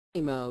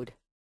mode.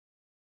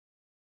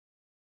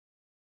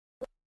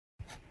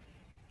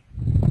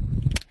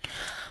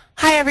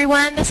 Hi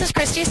everyone, this is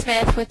Christy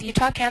Smith with the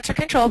Utah Cancer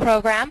Control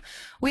Program.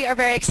 We are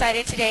very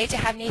excited today to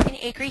have Nathan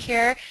Acree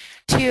here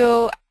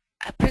to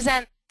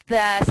present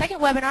the second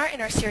webinar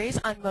in our series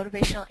on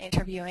motivational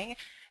interviewing.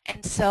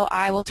 And so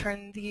I will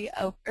turn the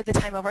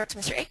time over to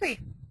Mr. Acree.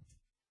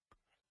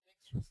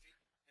 Thanks, Christy.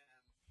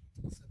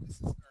 So this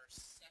is our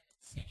second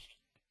session.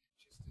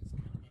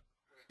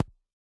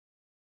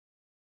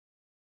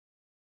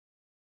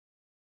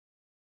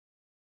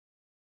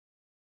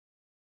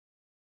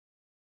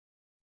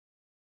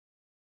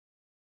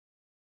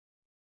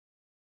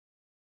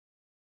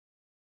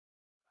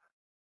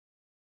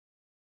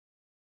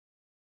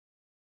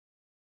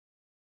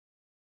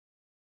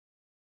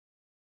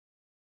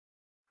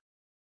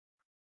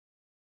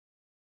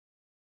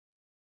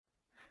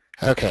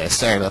 Okay,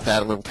 sorry about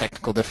that. A little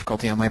technical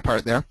difficulty on my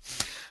part there.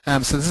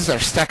 So this is our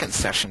second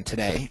session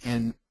today,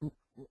 and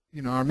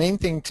our main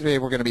thing today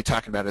we're going to be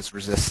talking about is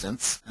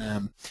resistance.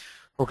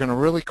 We're going to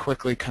really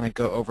quickly kind of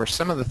go over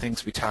some of the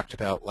things we talked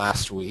about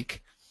last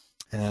week,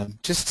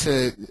 just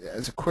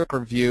as a quick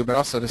review, but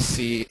also to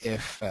see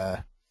if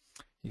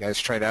you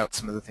guys tried out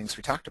some of the things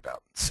we talked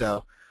about.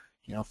 So,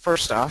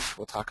 first off,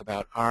 we'll talk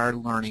about our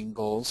learning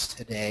goals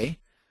today.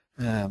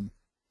 The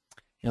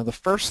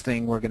first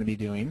thing we're going to be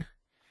doing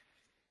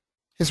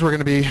is we're going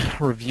to be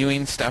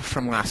reviewing stuff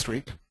from last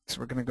week. So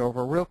we're going to go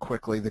over real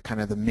quickly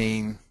the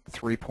main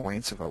 3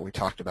 points of what we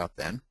talked about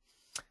then.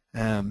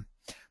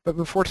 But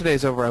before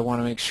today's over, I want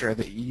to make sure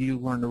that you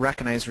learn to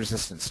recognize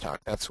resistance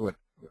talk. That's what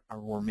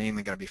we're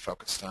mainly going to be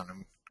focused on.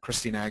 And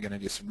Christy and I are going to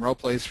do some role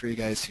plays for you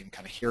guys so you can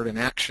kind of hear it in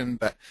action.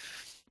 But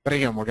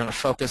again, we're going to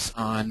focus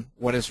on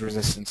what does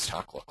resistance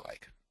talk look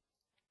like.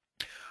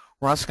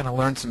 We're also going to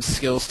learn some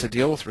skills to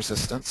deal with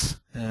resistance.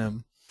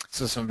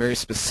 So some very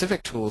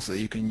specific tools that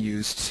you can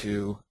use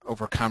to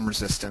overcome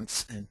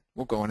resistance, and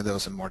we'll go into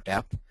those in more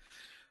depth.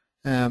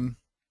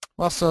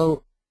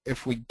 Also,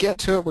 if we get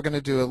to it, we're going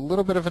to do a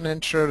little bit of an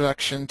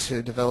introduction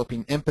to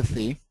developing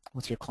empathy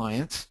with your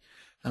clients,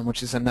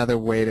 which is another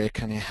way to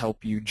kind of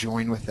help you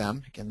join with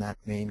them. Again, that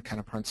main kind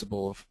of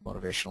principle of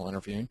motivational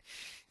interviewing,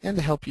 and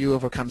to help you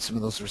overcome some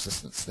of those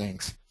resistance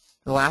things.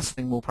 The last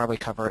thing we'll probably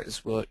cover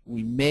is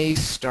we may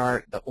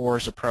start the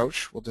OARS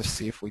approach. We'll just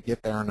see if we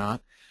get there or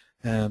not.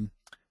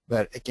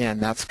 But again,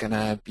 that's going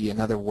to be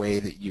another way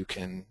that you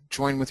can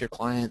join with your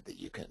client, that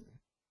you can,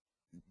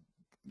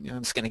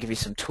 it's going to give you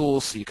some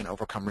tools so you can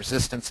overcome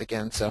resistance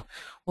again. So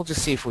we'll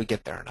just see if we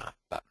get there or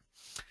not.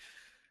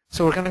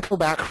 So we're going to go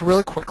back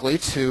really quickly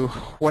to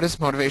what is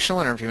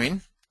motivational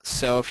interviewing.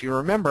 So if you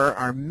remember,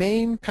 our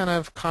main kind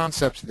of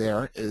concept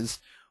there is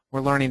we're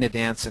learning to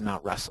dance and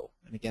not wrestle.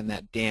 And again,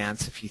 that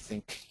dance, if you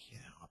think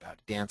about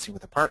dancing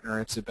with a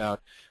partner, it's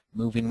about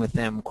moving with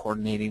them,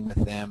 coordinating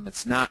with them.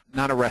 It's not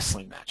a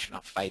wrestling match. You're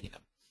not fighting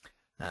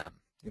them.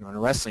 In a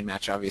wrestling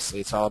match, obviously,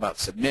 it's all about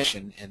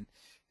submission. And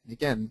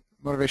again,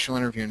 motivational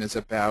interviewing is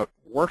about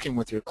working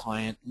with your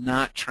client,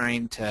 not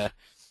trying to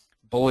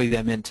bully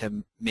them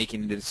into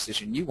making the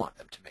decision you want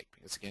them to make.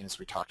 Because again, as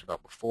we talked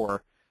about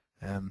before,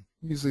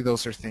 usually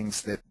those are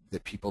things that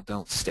people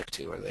don't stick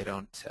to or they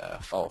don't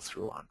follow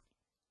through on.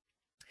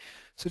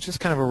 So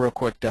just kind of a real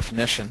quick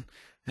definition.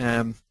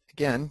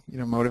 Again,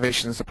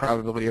 motivation is the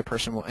probability a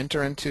person will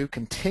enter into,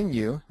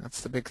 continue, that's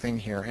the big thing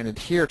here, and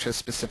adhere to a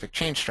specific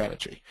change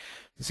strategy.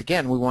 Because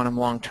again, we want them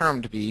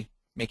long-term to be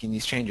making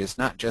these changes,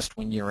 not just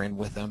when you're in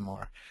with them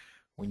or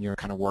when you're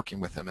kind of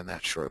working with them in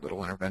that short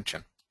little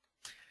intervention.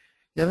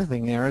 The other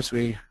thing there is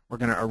we're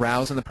going to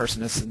arouse in the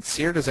person a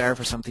sincere desire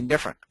for something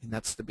different. And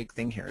that's the big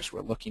thing here is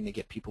we're looking to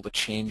get people to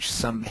change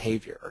some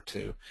behavior or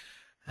to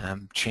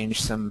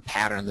change some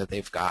pattern that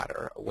they've got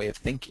or a way of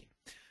thinking.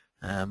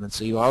 And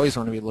so you always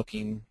want to be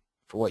looking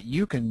for what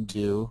you can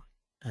do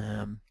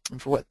and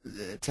for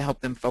to help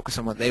them focus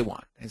on what they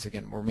want. As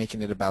again, we're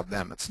making it about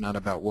them. It's not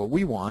about what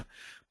we want,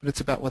 but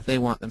it's about what they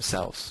want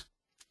themselves.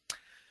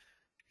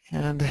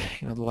 And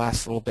the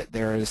last little bit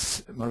there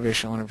is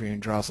motivational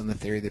interviewing draws on the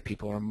theory that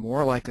people are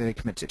more likely to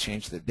commit to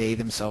change that they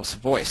themselves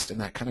have voiced.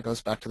 And that kind of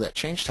goes back to that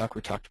change talk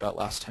we talked about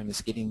last time,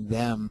 is getting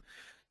them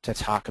to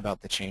talk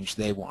about the change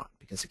they want.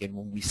 Because again,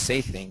 when we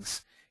say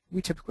things,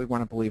 we typically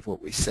want to believe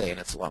what we say, and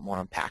it's a lot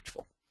more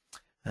impactful.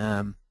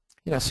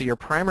 So your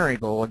primary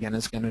goal, again,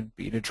 is going to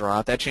be to draw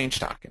out that change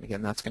talk. And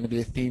again, that's going to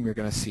be a theme you're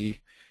going to see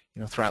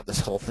throughout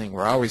this whole thing.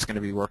 We're always going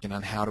to be working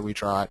on how do we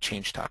draw out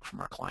change talk from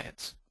our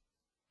clients.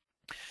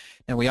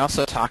 And we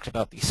also talked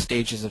about these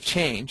stages of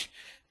change.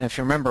 And if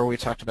you remember, we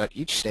talked about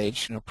each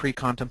stage.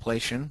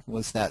 Pre-contemplation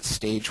was that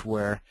stage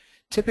where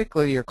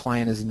typically your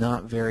client is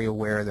not very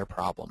aware of their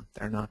problem.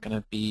 They're not going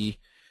to be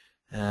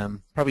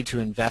probably too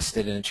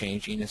invested in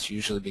changing. It's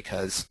usually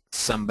because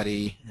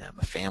somebody,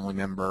 a family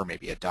member,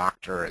 maybe a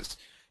doctor, has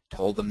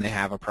told them they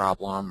have a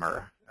problem,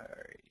 or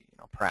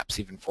perhaps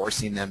even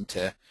forcing them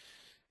to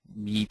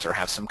meet or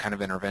have some kind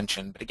of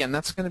intervention. But again,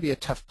 that's going to be a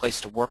tough place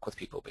to work with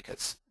people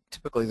because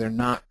typically they're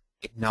not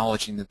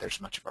acknowledging that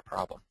there's much of a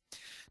problem.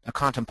 Now,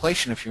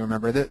 contemplation, if you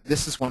remember,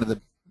 this is one of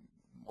the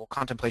well,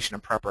 contemplation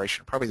and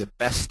preparation are probably the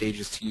best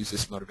stages to use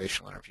this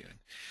motivational interviewing.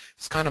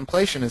 This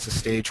contemplation is a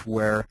stage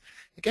where,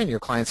 again,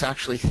 your client's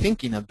actually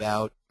thinking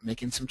about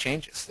making some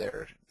changes.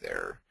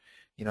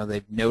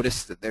 They've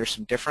noticed that there's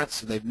some difference,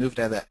 so they've moved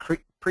out of that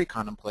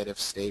pre-contemplative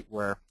state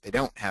where they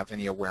don't have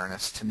any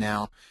awareness to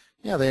now,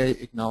 they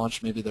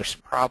acknowledge maybe there's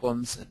some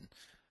problems, and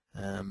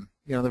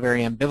they're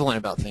very ambivalent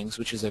about things,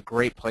 which is a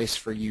great place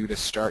for you to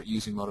start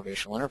using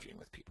motivational interviewing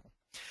with people.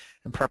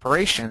 In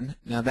preparation,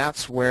 now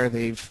that's where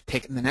they've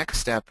taken the next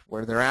step,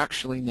 where they're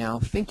actually now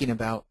thinking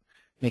about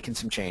making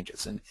some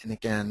changes. And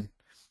again,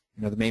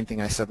 the main thing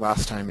I said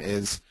last time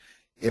is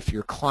if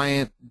your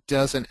client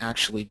doesn't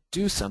actually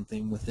do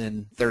something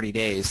within 30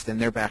 days, then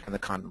they're back in the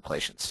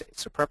contemplation state.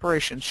 So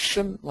preparation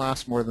shouldn't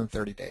last more than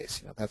 30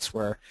 days. That's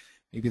where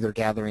maybe they're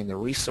gathering their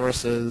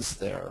resources,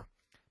 they're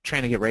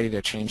trying to get ready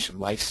to change some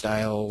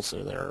lifestyles,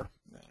 or they're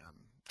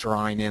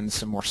drawing in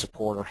some more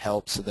support or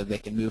help so that they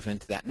can move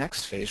into that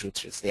next phase,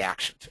 which is the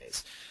action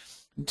phase.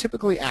 And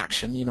typically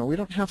action, we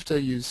don't have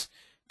to use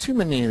too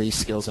many of these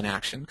skills in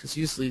action because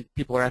usually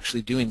people are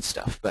actually doing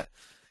stuff, but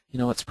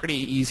it's pretty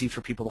easy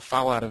for people to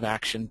fall out of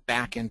action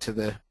back into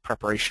the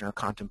preparation or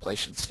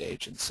contemplation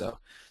stage. And so,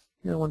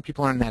 when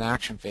people are in that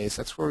action phase,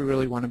 that's where we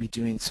really want to be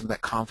doing some of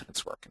that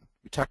confidence work. And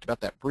we talked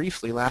about that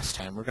briefly last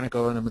time. We're going to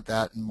go into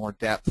that in more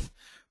depth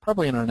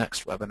probably in our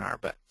next webinar,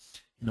 but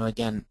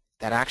again,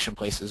 that action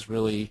place is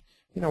really,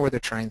 where they're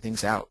trying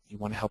things out. You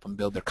want to help them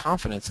build their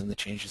confidence in the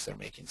changes they're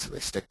making so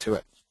they stick to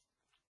it.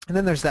 And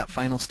then there's that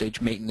final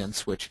stage,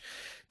 maintenance, which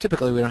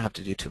typically we don't have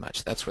to do too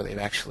much. That's where they've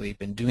actually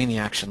been doing the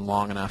action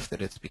long enough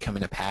that it's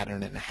becoming a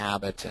pattern and a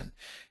habit, and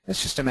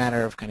it's just a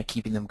matter of kind of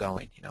keeping them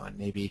going, and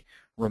maybe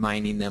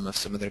reminding them of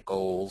some of their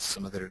goals,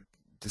 some of their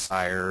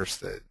desires,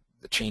 the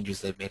changes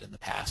they've made in the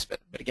past.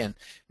 But again,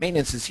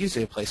 maintenance is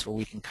usually a place where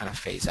we can kind of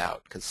phase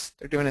out because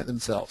they're doing it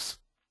themselves.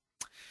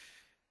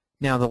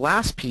 Now the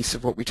last piece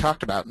of what we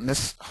talked about, and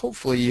this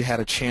hopefully you had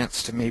a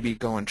chance to maybe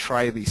go and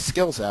try these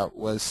skills out,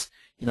 was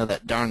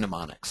that DAR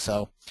mnemonic.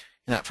 So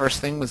that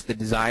first thing was the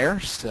desire.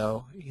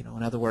 So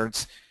in other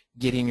words,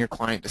 getting your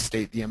client to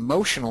state the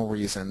emotional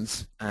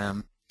reasons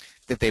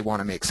that they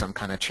want to make some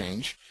kind of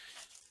change.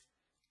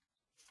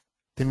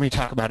 Then we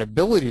talk about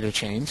ability to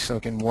change. So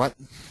again, what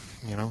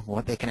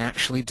they can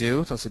actually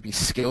do. Those would be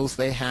skills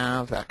they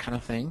have, that kind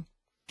of thing.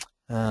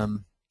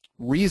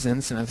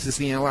 Reasons, and this is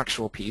the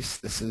intellectual piece.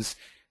 This is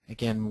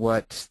again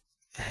what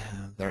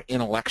their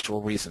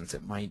intellectual reasons.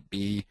 It might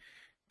be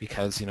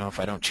because if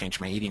I don't change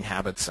my eating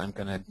habits, I'm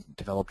going to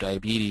develop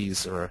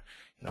diabetes, or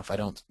if I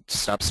don't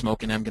stop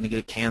smoking, I'm going to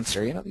get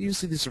cancer.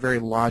 Usually these are very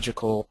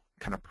logical,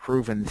 kind of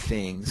proven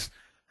things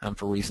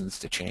for reasons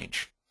to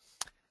change.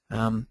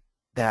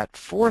 That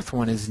fourth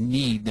one is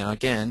need. Now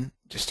again,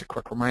 just a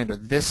quick reminder,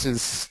 this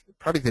is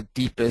probably the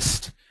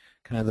deepest,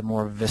 kind of the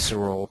more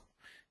visceral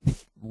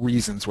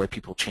reasons why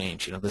people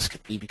change. This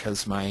could be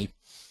because my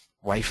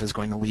wife is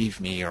going to leave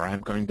me, or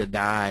I'm going to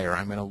die, or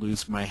I'm going to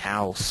lose my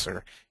house,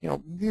 or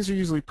these are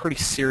usually pretty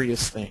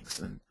serious things,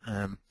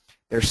 and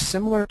they're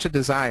similar to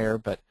desire,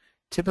 but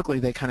typically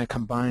they kind of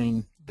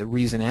combine the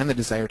reason and the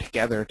desire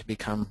together to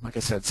become, like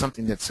I said,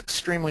 something that's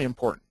extremely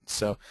important.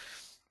 So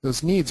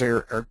those needs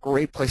are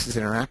great places to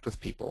interact with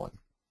people,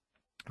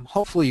 and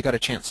hopefully you got a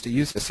chance to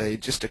use this.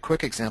 Just a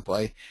quick example,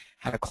 I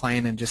had a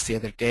client in just the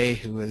other day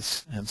who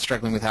was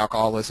struggling with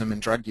alcoholism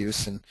and drug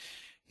use, and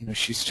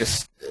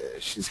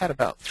she's had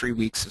about 3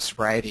 weeks of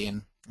sobriety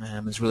and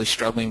is really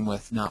struggling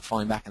with not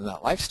falling back into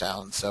that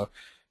lifestyle. And so,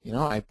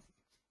 I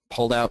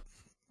pulled out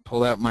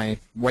my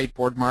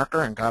whiteboard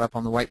marker and got up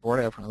on the whiteboard.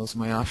 I have one of those in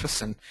my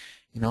office, and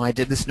I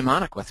did this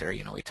mnemonic with her.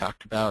 We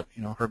talked about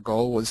her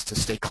goal was to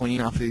stay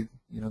clean off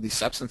these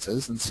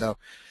substances, and so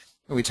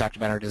we talked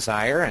about her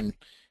desire, and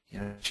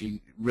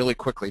she really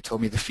quickly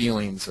told me the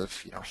feelings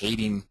of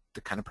hating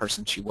the kind of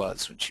person she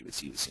was when she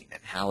was using,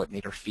 and how it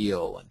made her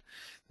feel, and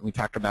we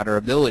talked about her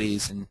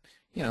abilities, and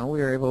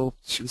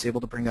she was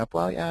able to bring up,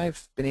 well, yeah,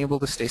 I've been able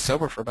to stay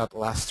sober for about the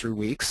last 3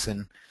 weeks,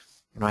 and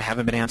I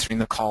haven't been answering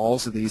the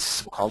calls of these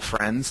so-called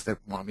friends that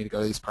want me to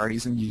go to these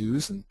parties and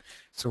use, and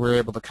so we were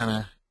able to kind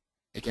of,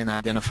 again,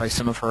 identify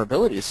some of her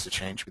abilities to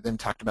change. We then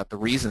talked about the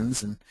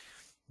reasons, and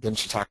then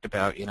she talked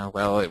about,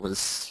 well, it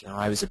was,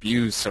 I was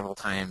abused several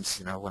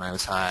times, when I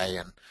was high,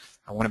 and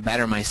I want to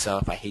better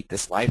myself. I hate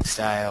this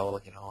lifestyle.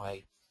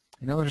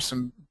 There's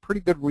some pretty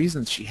good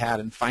reasons she had,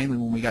 and finally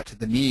when we got to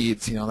the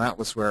needs, that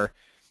was where,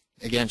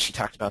 again, she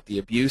talked about the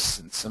abuse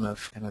and some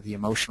of kind of the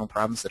emotional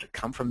problems that had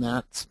come from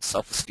that, some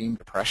self-esteem,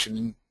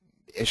 depression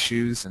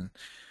issues, and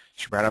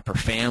she brought up her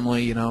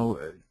family,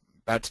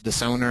 about to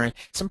disown her,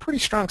 some pretty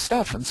strong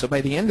stuff. And so by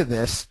the end of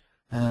this,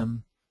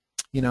 and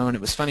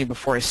it was funny,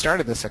 before I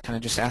started this, I kind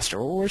of just asked her,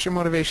 well, where's your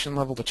motivation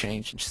level to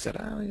change? And she said,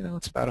 oh,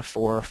 it's about a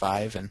 4 or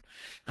 5. And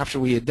after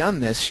we had done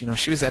this, she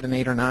was at an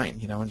 8 or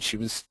 9, and she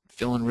was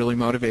feeling really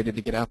motivated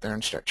to get out there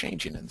and start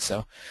changing. And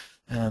so,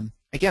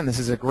 again, this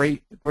is a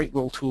great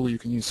little tool you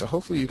can use. So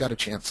hopefully you got a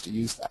chance to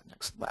use that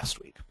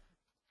last week.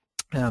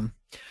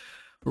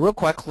 Real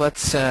quick,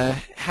 let's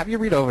have you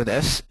read over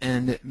this,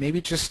 and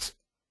maybe just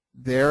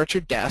there at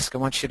your desk, I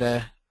want you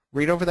to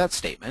read over that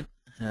statement.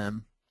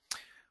 Well,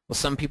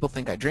 some people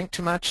think I drink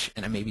too much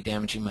and I may be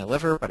damaging my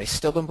liver, but I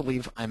still don't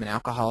believe I'm an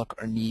alcoholic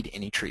or need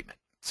any treatment.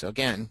 So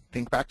again,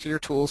 think back to your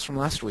tools from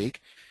last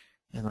week.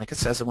 And like it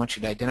says, I want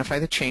you to identify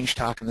the change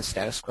talk and the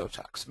status quo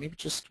talk. So maybe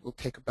we'll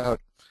take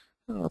about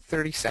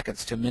 30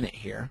 seconds to a minute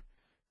here.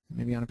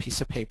 Maybe on a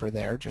piece of paper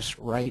there, just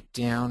write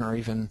down or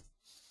even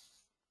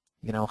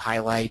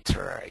highlight,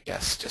 or I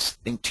guess just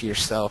think to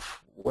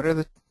yourself,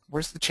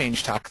 where's the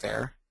change talk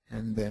there?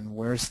 And then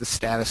where's the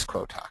status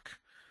quo talk?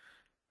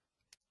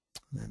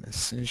 And as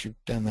soon as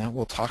you've done that,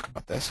 we'll talk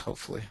about this.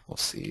 Hopefully, we'll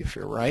see if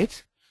you're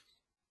right.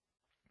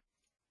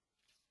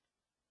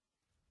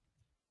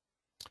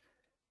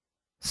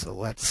 So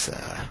let's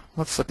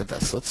look at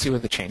this. Let's see where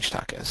the change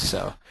talk is.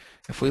 So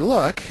if we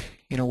look,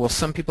 well,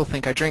 some people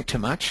think I drink too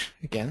much.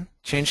 Again,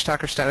 change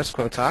talk or status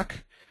quo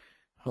talk.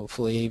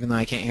 Hopefully, even though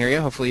I can't hear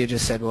you, hopefully you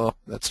just said, well,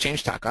 that's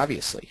change talk,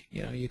 obviously.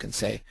 You can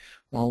say,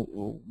 well,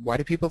 why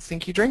do people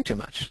think you drink too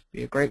much? It'd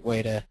be a great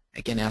way to,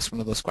 again, ask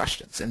one of those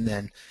questions. And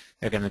then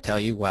they're going to tell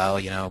you,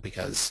 well,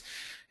 because,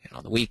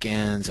 on the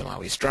weekends I'm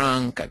always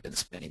drunk, I've been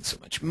spending so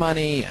much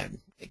money,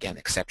 again,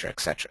 et cetera, et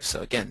cetera.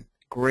 So again,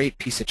 great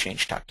piece of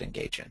change talk to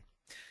engage in.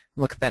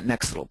 Look at that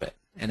next little bit.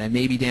 And I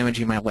may be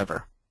damaging my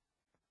liver.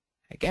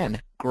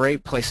 Again,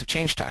 great place of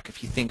change talk.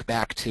 If you think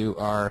back to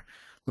our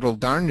little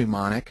darn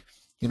mnemonic,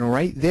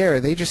 right there,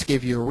 they just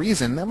gave you a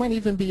reason. That might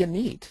even be a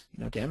need.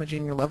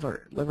 Damaging your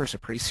liver is a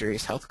pretty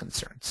serious health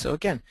concern. So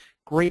again,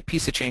 great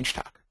piece of change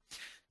talk.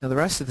 Now the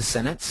rest of the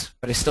sentence,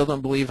 but I still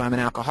don't believe I'm an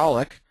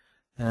alcoholic.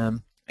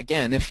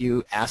 Again, if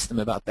you ask them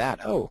about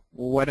that, oh,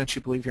 well, why don't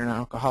you believe you're an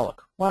alcoholic?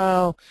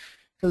 Well,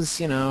 because,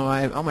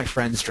 all my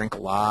friends drink a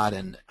lot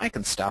and I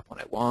can stop when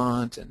I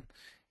want. And,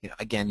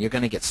 again, you're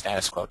going to get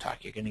status quo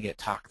talk. You're going to get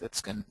talk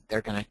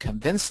they're going to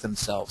convince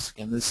themselves,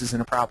 again, this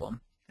isn't a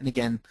problem. And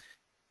again,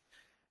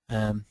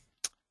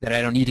 that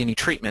I don't need any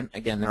treatment.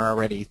 Again,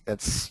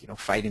 that's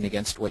fighting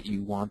against what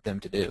you want them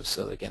to do.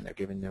 So again, they're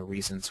giving their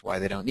reasons why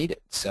they don't need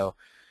it. So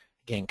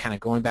again, kind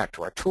of going back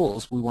to our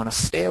tools, we want to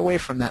stay away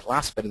from that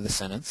last bit of the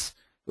sentence,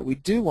 but we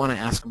do want to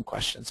ask them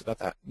questions about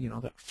that,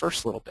 that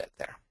first little bit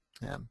there.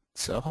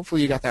 So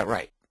hopefully you got that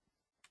right.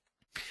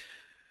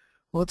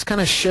 Well, let's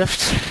kind of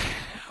shift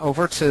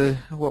over to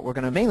what we're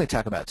going to mainly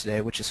talk about today,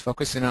 which is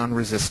focusing on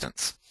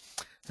resistance.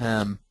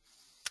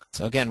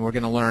 So again, we're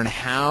going to learn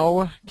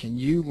how can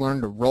you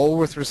learn to roll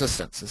with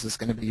resistance. This is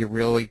going to be a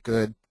really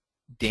good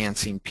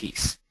dancing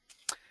piece.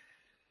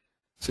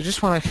 So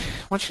just want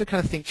you to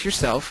kind of think to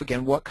yourself,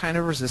 again, what kind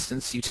of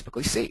resistance do you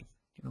typically see?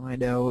 I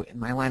know in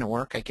my line of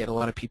work, I get a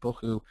lot of people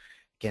who,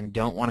 again,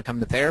 don't want to come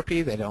to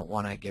therapy. They don't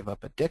want to give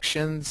up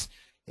addictions.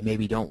 They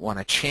maybe don't want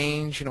to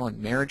change,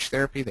 in marriage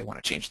therapy. They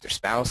want to change their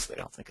spouse. They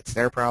don't think it's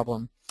their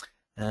problem.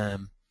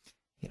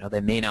 They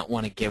may not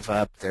want to give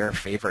up their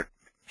favorite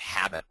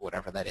habit,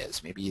 whatever that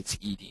is. Maybe it's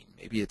eating,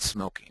 maybe it's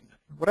smoking,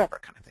 whatever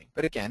kind of thing.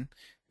 But again,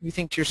 you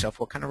think to yourself,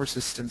 what kind of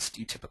resistance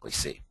do you typically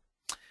see?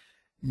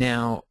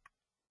 Now,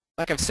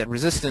 like I've said,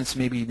 resistance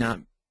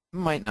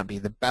might not be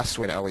the best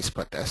way to always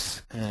put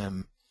this.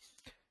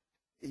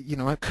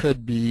 It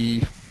could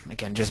be,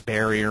 again, just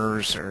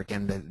barriers, or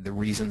again, the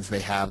reasons they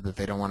have that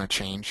they don't want to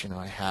change.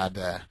 I had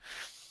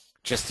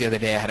just the other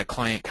day, I had a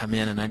client come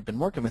in, and I'd been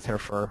working with her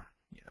for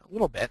a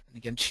little bit. And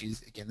again,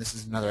 this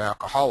is another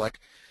alcoholic.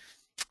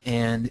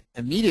 And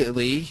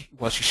immediately,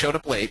 well, she showed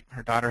up late.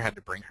 Her daughter had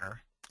to bring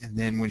her. And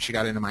then when she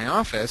got into my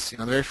office,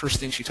 the very first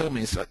thing she told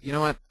me is, you know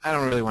what, I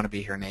don't really want to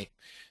be here, Nate.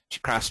 She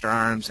crossed her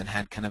arms and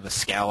had kind of a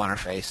scowl on her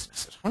face. And I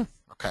said,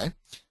 okay,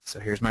 so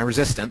here's my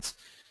resistance.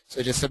 So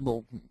I just said,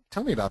 well,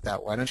 tell me about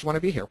that. Why don't you want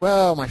to be here?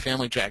 Well, my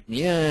family dragged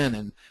me in,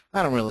 and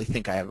I don't really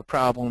think I have a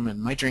problem,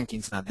 and my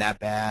drinking's not that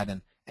bad.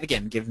 And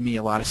again, give me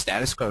a lot of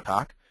status quo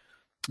talk.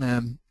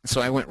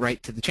 So I went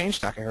right to the change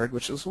talk I heard,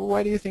 which was, well,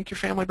 why do you think your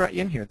family brought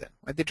you in here then?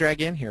 Why'd they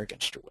drag you in here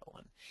against your will?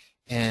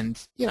 And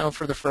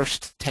for the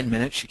first 10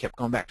 minutes, she kept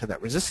going back to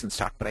that resistance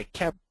talk, but I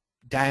kept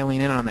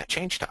dialing in on that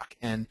change talk.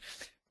 And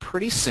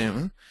pretty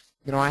soon,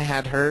 I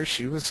had her,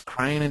 she was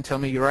crying and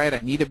telling me, you're right, I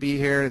need to be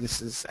here.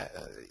 This is,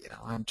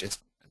 I'm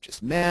just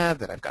mad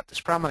that I've got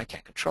this problem and I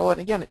can't control it.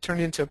 And again, it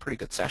turned into a pretty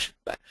good session.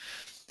 But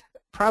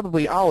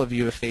probably all of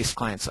you have faced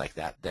clients like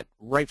that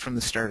right from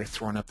the start are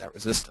throwing up that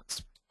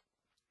resistance.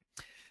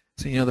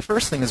 So, the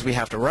first thing is we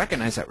have to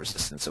recognize that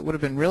resistance. It would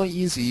have been really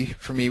easy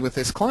for me with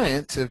this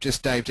client to have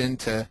just dived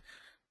into,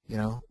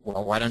 well,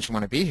 why don't you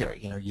want to be here?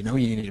 You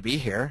need to be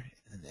here.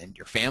 And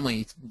your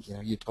family,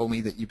 you told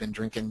me that you've been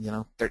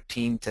drinking,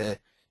 13 to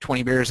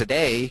 20 beers a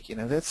day.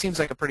 That seems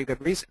like a pretty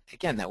good reason.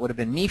 Again, that would have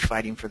been me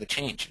fighting for the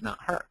change, not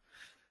her.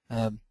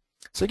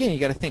 So again, you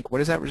got to think, what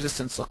does that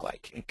resistance look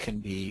like? It can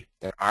be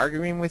they're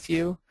arguing with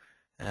you,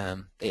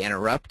 they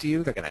interrupt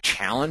you, they're going to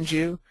challenge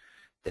you,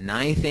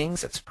 deny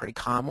things. That's a pretty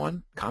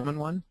common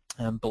one.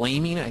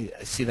 Blaming, I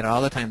see that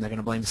all the time. They're going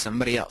to blame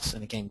somebody else.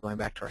 And again, going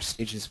back to our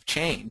stages of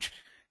change,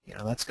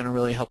 that's going to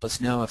really help us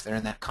know if they're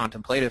in that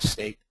contemplative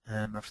state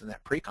or if they're in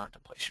that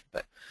pre-contemplation.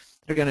 But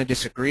they're going to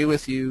disagree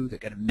with you. They're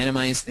going to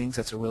minimize things.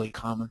 That's a really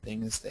common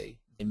thing, is they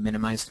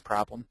minimize the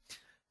problem.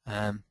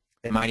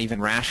 They might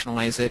even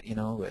rationalize it,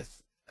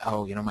 with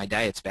oh, my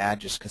diet's bad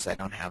just because I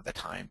don't have the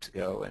time to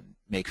go and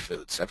make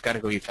food, so I've got to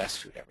go eat fast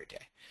food every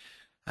day.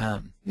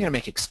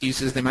 Make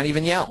excuses. They might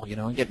even yell,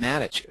 and get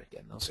mad at you.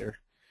 Again, those are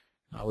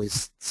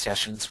always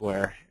sessions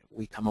where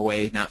we come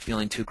away not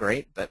feeling too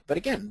great, but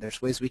again,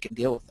 there's ways we can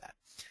deal with that.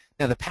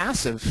 Now, the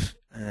passive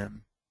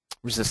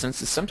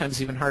resistance is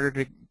sometimes even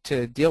harder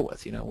to deal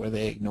with, where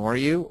they ignore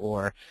you,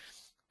 or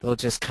they'll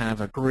just kind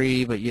of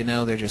agree, but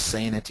they're just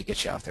saying it to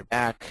get you off their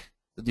back.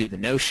 They'll do the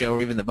no-show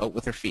or even the vote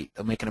with their feet.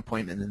 They'll make an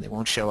appointment and then they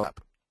won't show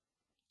up,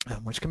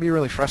 which can be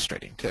really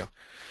frustrating too.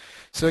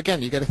 So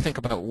again, you got to think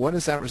about, what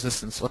does that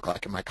resistance look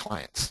like in my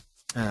clients?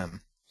 The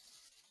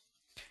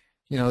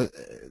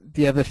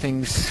other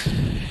things,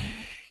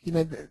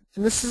 and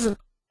this isn't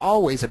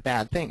always a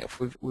bad thing. If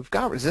we've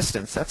got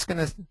resistance, that's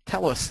going to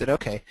tell us that,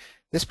 okay,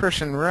 this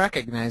person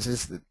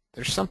recognizes that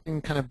there's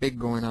something kind of big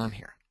going on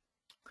here.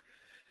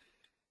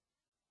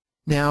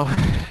 Now,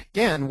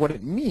 again, what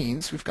it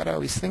means, we've got to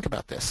always think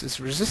about this, is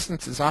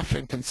resistance is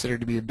often considered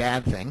to be a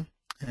bad thing,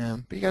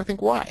 but you got to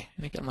think why.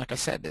 And again, like I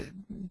said,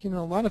 a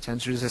lot of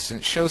times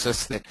resistance shows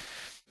us that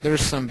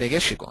there's some big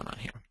issue going on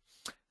here.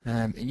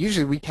 And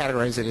usually we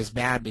categorize it as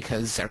bad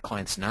because our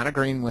client's not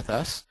agreeing with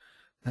us,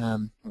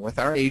 with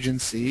our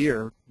agency,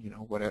 or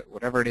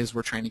whatever it is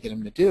we're trying to get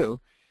them to do.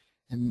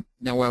 And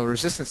now, while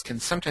resistance can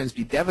sometimes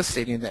be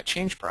devastating in that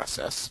change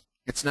process,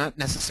 it's not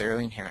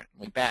necessarily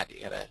inherently bad.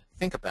 You got to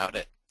think about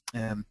it.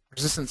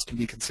 Resistance can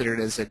be considered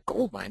as a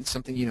gold mine,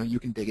 something you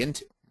can dig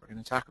into. We're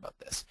going to talk about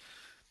this.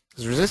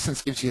 Because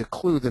resistance gives you a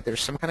clue that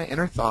there's some kind of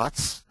inner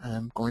thoughts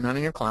going on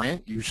in your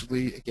client.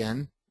 Usually,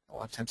 again, a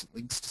lot of times it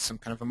leads to some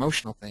kind of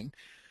emotional thing.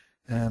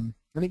 And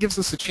it gives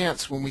us a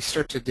chance, when we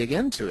start to dig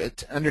into it,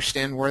 to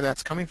understand where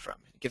that's coming from.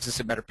 It gives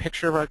us a better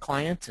picture of our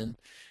client, and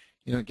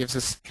it gives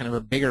us kind of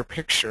a bigger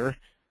picture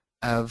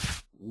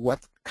of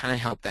what kind of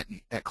help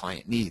that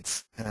client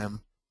needs.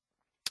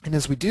 And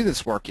as we do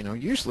this work,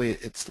 usually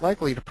it's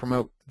likely to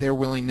promote their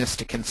willingness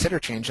to consider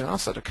change and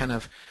also to kind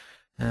of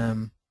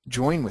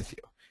join with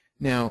you.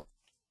 Now,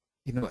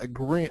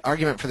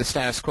 argument for the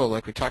status quo,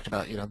 like we talked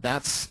about,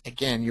 that's,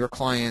 again, your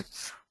client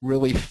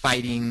really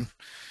fighting,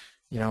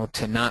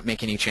 to not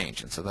make any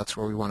change. And so that's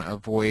where we want to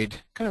avoid,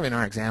 kind of in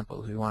our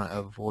example, we want to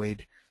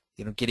avoid,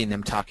 getting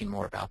them talking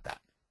more about that.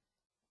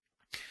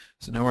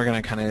 So now we're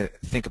going to kind of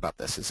think about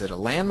this. Is it a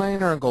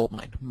landmine or a gold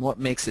mine? What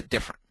makes it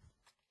different?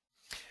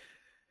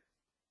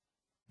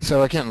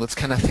 So again, let's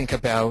kind of think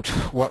about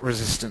what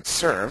resistance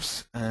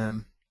serves.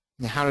 Now,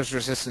 how does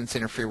resistance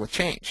interfere with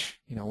change?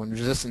 When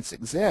resistance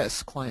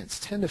exists, clients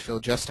tend to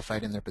feel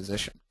justified in their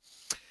position.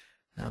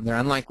 They're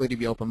unlikely to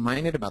be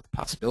open-minded about the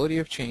possibility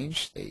of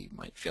change. They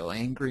might feel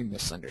angry,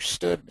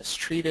 misunderstood,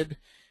 mistreated,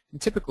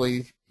 and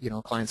typically,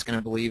 a client's going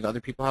to believe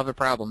other people have a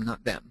problem,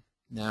 not them.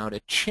 Now, to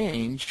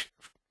change,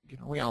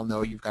 we all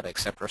know you've got to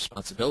accept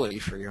responsibility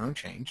for your own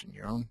change and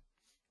your own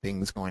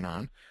things going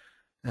on.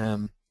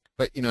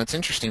 But it's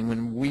interesting,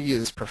 when we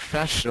as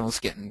professionals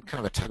get in kind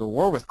of a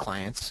tug-of-war with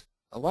clients,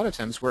 a lot of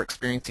times we're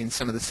experiencing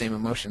some of the same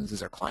emotions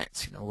as our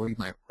clients. We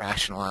might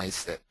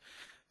rationalize that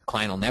the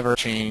client will never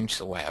change,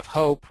 so I have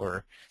hope,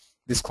 or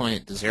this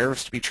client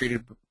deserves to be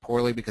treated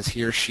poorly because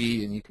he or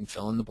she, and you can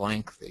fill in the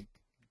blank, they're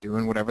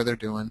doing whatever they're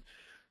doing.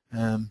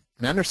 And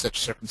under such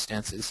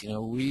circumstances,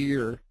 we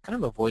are kind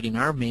of avoiding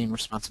our main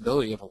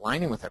responsibility of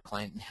aligning with our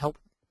client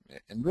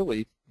and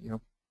really,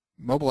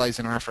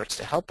 mobilizing our efforts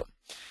to help them.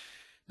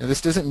 Now, this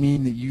doesn't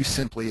mean that you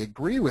simply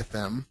agree with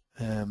them.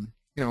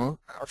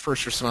 Our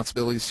first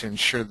responsibility is to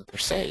ensure that they're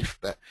safe,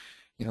 but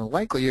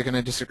likely you're going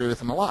to disagree with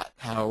them a lot.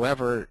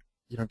 However,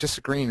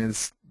 disagreeing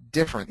is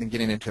different than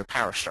getting into a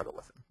power struggle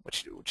with them,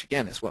 which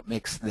again is what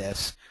makes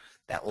this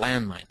that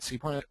landmine. So you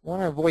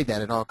want to avoid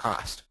that at all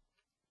costs.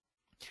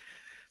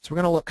 So we're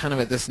going to look kind of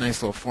at this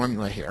nice little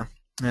formula here.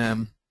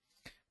 And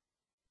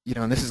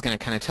this is going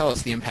to kind of tell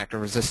us the impact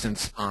of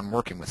resistance on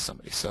working with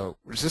somebody. So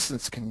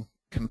resistance can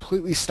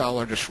completely stall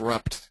or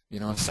disrupt,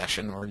 a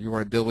session or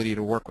your ability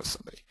to work with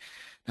somebody.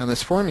 Now, in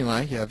this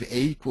formula, you have A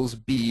equals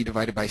B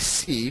divided by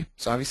C.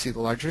 So obviously,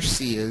 the larger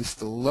C is,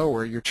 the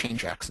lower your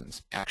change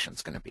action's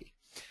going to be.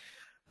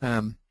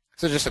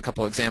 So just a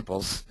couple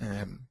examples.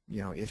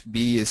 If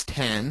B is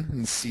 10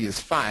 and C is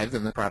 5,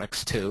 then the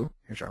product's 2.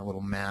 Here's our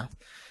little math.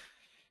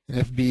 And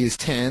if B is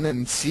 10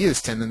 and C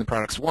is 10, then the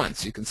product's 1.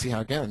 So you can see how,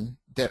 again,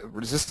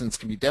 resistance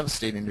can be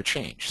devastating to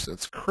change. So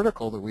it's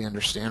critical that we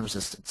understand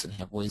resistance and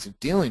have ways of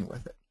dealing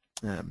with it.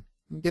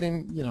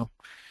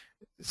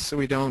 So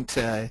we don't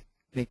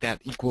make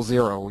that equal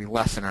 0. We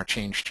lessen our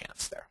change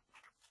chance there.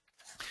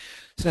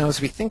 So now,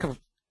 as we think of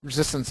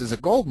resistance as a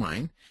gold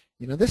mine,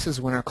 this is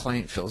when our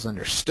client feels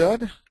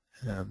understood.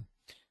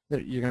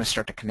 That you're going to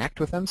start to connect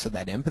with them, so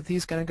that empathy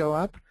is going to go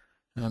up.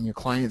 Your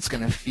client's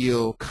going to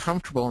feel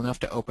comfortable enough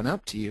to open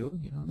up to you.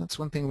 That's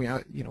one thing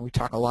we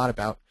talk a lot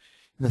about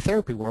in the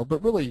therapy world,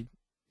 but really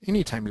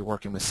anytime you're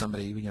working with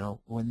somebody,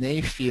 when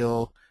they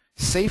feel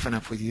safe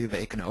enough with you,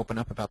 they can open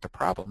up about their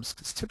problems,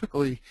 because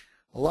typically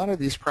a lot of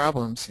these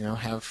problems,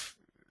 have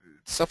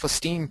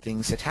self-esteem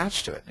things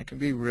attached to it. And it can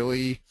be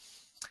really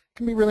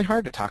can be really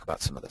hard to talk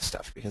about some of this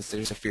stuff because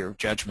there's a fear of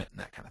judgment and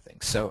that kind of thing.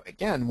 So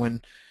again,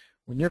 when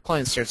your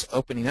client starts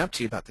opening up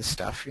to you about this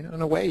stuff,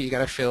 in a way you got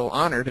to feel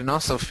honored and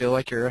also feel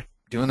like you're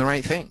doing the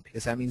right thing,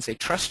 because that means they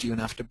trust you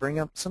enough to bring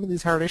up some of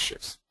these hard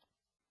issues.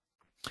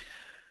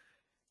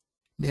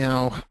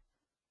 Now,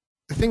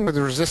 the thing with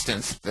the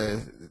resistance,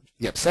 the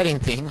upsetting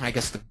thing, I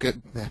guess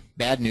the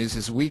bad news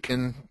is we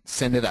can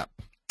send it up.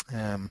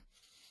 And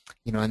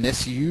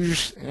this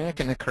usually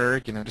can occur,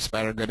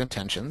 despite our good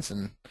intentions.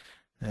 And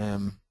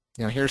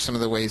here are some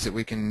of the ways that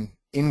we can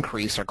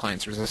increase our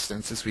client's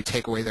resistance as we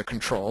take away their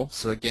control.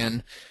 So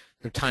again,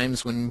 there are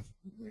times when,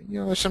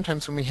 there's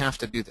sometimes when we have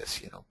to do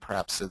this.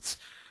 Perhaps it's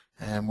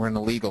we're in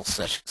a legal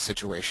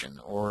situation,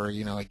 or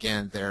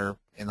again, they're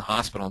in the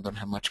hospital and don't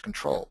have much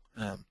control.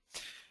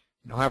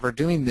 However,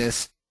 doing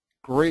this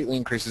greatly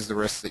increases the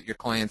risk that your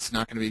client's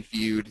not going to be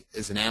viewed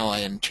as an ally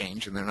in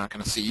change, and they're not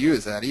going to see you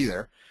as that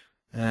either.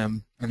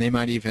 And they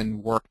might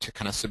even work to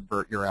kind of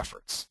subvert your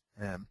efforts.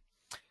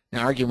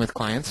 Now, arguing with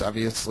clients,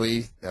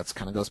 obviously, that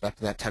kind of goes back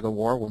to that tug of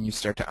war. When you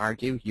start to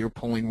argue, you're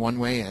pulling one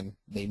way, and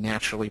they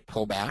naturally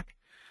pull back.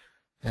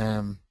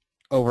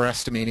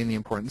 Overestimating the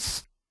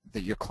importance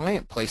that your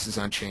client places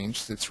on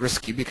change, that's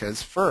risky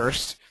because,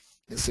 first,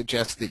 it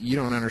suggests that you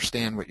don't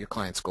understand what your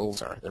client's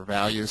goals are, their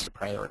values, their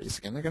priorities.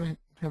 Again, they're going to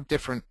have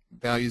different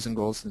values and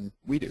goals than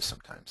we do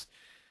sometimes.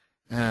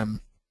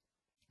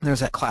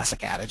 There's that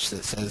classic adage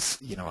that says,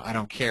 I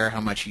don't care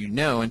how much you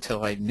know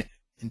until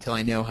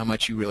I know how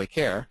much you really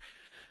care.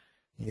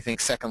 You think,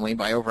 secondly,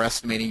 by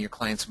overestimating your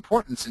client's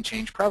importance in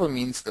change probably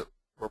means that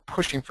we're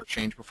pushing for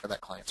change before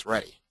that client's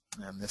ready.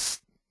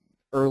 This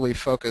early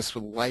focus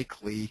will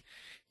likely,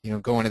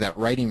 go into that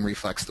writing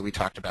reflex that we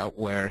talked about,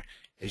 where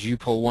as you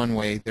pull one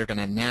way, they're going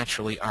to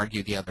naturally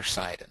argue the other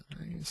side.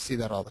 And you see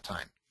that all the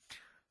time.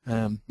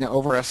 Now,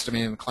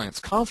 overestimating the client's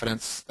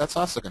confidence, that's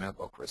also going to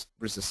evoke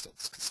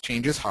resistance, because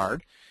change is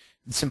hard.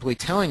 And simply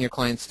telling your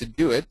clients to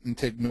do it and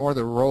to ignore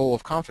the role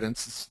of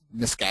confidence is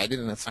misguided,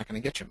 and that's not going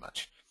to get you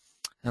much.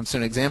 So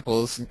an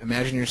example is,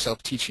 imagine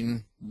yourself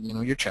teaching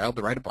your child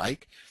to ride a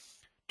bike.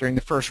 During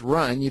the first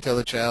run, you tell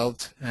the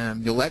child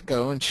you'll let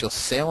go and she'll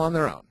sail on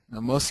their own. Now,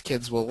 most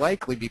kids will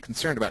likely be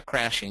concerned about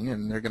crashing,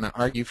 and they're going to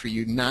argue for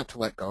you not to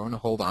let go and to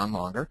hold on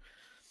longer.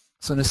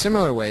 So in a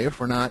similar way, if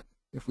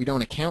we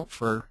don't account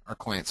for our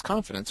client's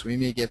confidence, we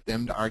may get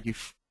them to argue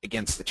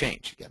against the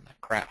change, again, that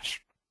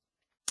crash.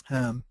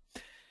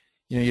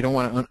 You don't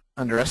want to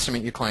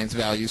underestimate your client's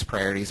values,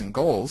 priorities, and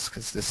goals,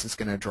 because this is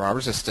going to draw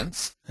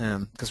resistance,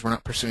 because we're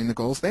not pursuing the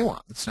goals they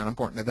want. It's not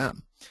important to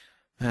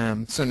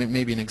them. So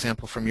maybe an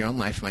example from your own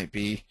life might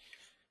be,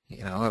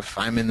 if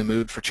I'm in the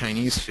mood for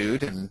Chinese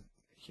food and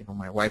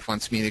my wife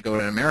wants me to go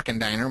to an American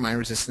diner, my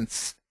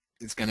resistance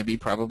is going to be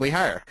probably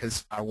higher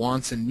because our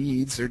wants and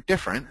needs are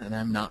different, and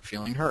I'm not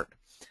feeling heard.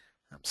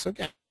 So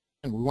again,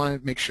 we want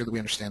to make sure that we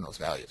understand those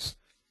values.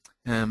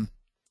 And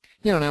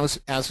as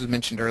was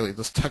mentioned earlier,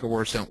 those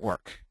tug-of-wars don't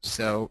work.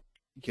 So,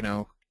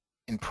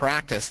 in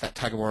practice, that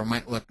tug-of-war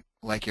might look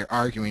like you're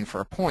arguing for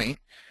a point.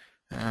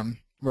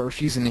 We're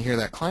refusing to hear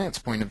that client's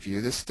point of view.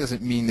 This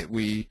doesn't mean that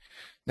we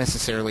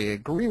necessarily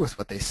agree with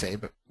what they say,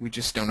 but we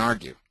just don't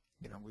argue.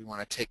 We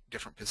want to take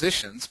different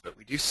positions, but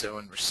we do so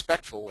in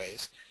respectful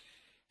ways,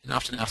 and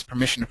often ask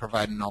permission to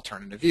provide an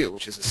alternative view,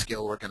 which is a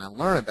skill we're going to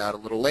learn about a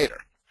little later,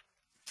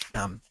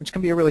 which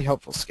can be a really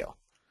helpful skill.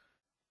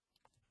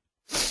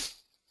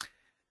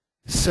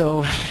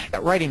 So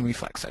that writing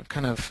reflex,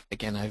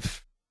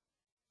 I've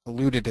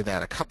alluded to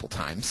that a couple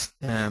times.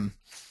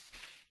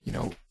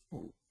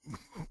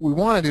 We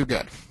want to do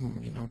good.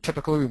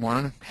 Typically we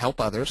want to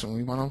help others and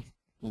we want to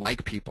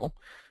like people.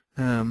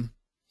 And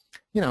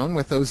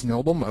with those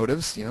noble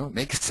motives, it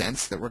makes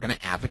sense that we're going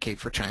to advocate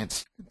for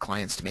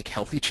clients to make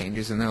healthy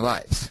changes in their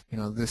lives.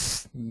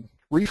 This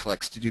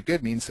reflex to do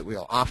good means that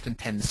we'll often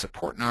tend to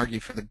support and argue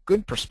for the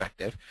good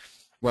perspective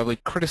while we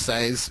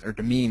criticize or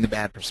demean the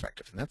bad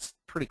perspective, and that's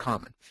pretty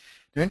common.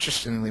 Now,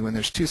 interestingly, when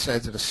there's two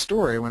sides of a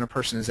story, when a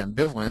person is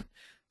ambivalent,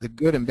 the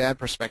good and bad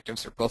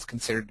perspectives are both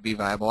considered to be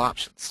viable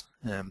options.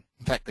 In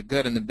fact, the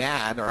good and the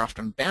bad are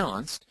often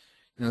balanced,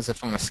 as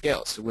if on a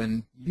scale. So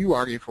when you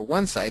argue for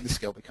one side, the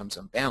scale becomes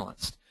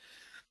unbalanced.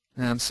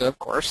 So, of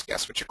course,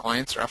 guess what your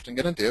clients are often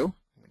going to do?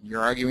 When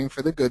you're arguing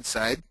for the good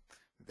side,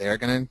 they're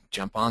going to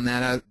jump on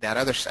that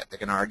other side. They're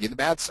going to argue the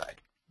bad side.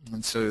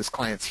 And so as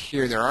clients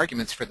hear their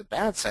arguments for the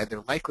bad side,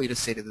 they're likely to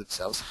say to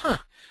themselves, I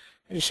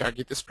just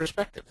argued this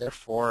perspective,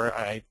 therefore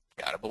I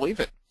got to believe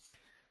it.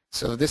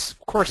 So this,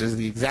 of course, is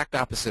the exact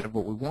opposite of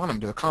what we want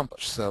them to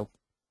accomplish. So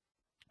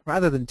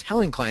rather than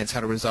telling clients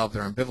how to resolve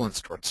their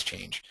ambivalence towards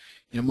change,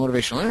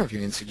 motivational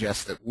interviewing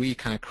suggests that we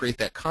kind of create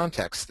that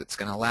context that's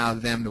going to allow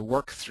them to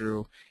work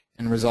through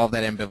and resolve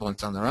that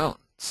ambivalence on their own.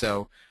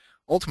 So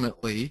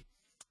ultimately,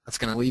 that's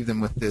going to leave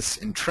them with this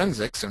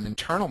intrinsic, so an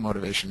internal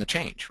motivation to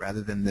change,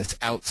 rather than this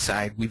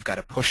outside, we've got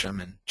to push them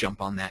and jump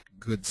on that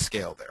good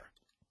scale there.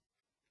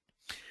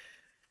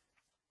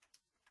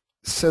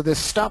 So this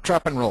stop,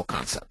 drop, and roll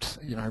concept,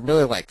 I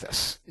really like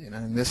this.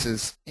 And this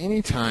is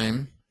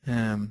anytime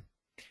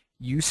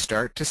you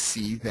start to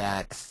see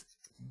that,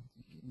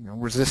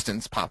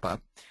 resistance pop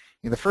up,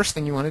 the first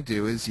thing you want to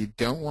do is you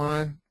don't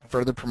want to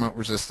further promote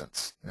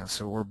resistance.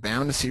 So we're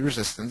bound to see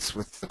resistance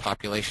with the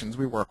populations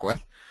we work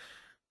with.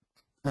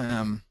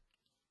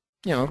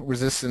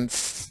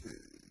 Resistance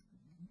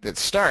that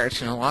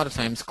starts, a lot of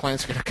times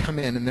clients are going to come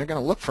in and they're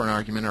going to look for an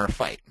argument or a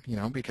fight,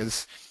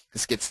 because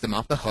this gets them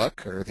off the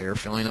hook, or they're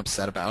feeling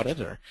upset about it,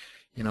 or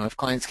if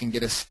clients can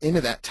get us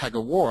into that tug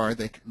of war,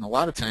 they can a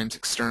lot of times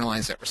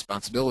externalize that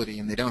responsibility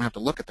and they don't have to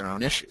look at their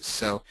own issues.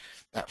 So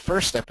that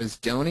first step is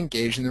don't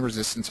engage in the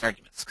resistance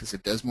arguments, because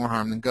it does more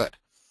harm than good.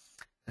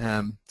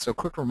 So a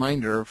quick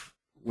reminder of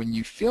when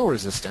you feel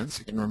resistance,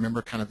 you can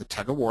remember kind of the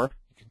tug of war.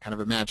 You can kind of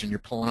imagine you're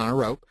pulling on a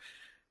rope.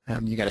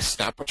 You got to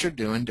stop what you're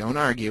doing, don't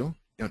argue,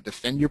 don't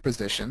defend your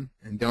position,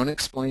 and don't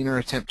explain or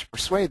attempt to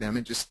persuade them.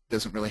 It just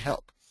doesn't really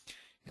help.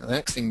 The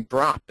next thing,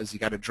 drop, is you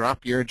got to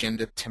drop your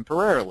agenda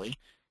temporarily.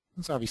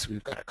 Because obviously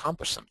we've got to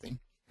accomplish something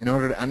in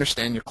order to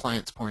understand your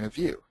client's point of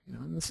view.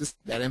 And this is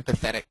that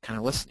empathetic kind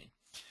of listening.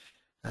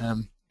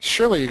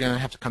 Surely you're going to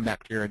have to come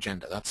back to your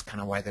agenda. That's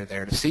kind of why they're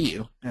there to see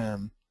you.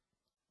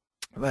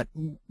 But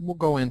we'll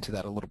go into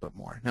that a little bit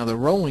more. Now the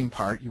rolling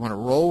part, you want to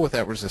roll with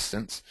that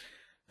resistance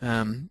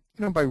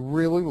by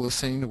really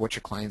listening to what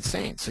your client's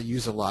saying. So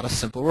use a lot of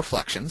simple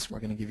reflections. We're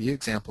going to give you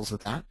examples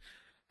of that.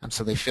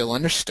 So they feel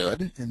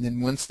understood. And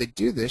then once they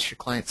do this, your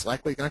client's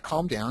likely going to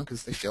calm down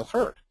because they feel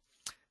heard.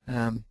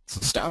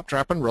 So stop,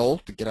 drop, and roll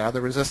to get out of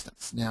the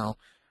resistance. Now,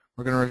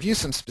 we're going to review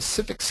some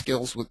specific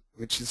skills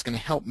which is going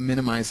to help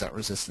minimize that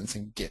resistance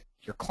and get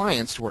your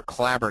clients to work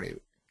collaboratively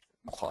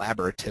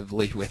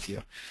with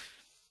you.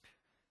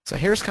 So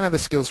here's kind of the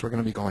skills we're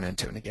going to be going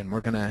into. And again,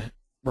 we're going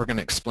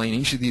to explain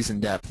each of these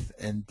in depth,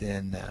 and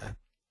then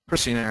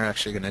Christy and I are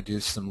actually going to do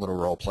some little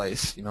role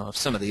plays, of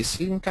some of these,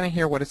 so you can kind of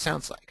hear what it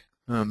sounds like.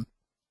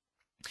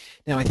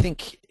 Now, I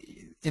think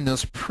in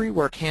those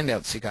pre-work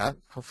handouts you got,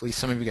 hopefully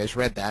some of you guys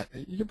read that,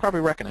 you'll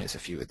probably recognize a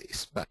few of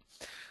these. But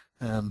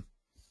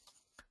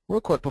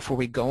real quick before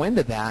we go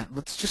into that,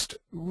 let's just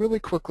really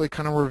quickly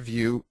kind of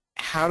review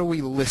how do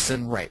we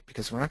listen right,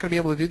 because we're not going to be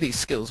able to do these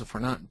skills if we're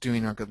not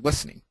doing our good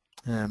listening.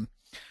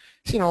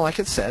 So, like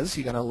it says,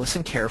 you got to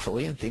listen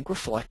carefully and think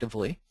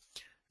reflectively.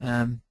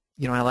 I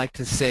like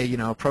to say,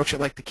 approach it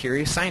like the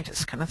curious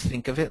scientist. Kind of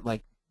think of it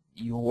like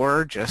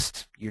you're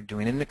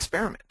doing an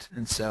experiment.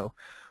 And so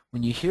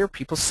when you hear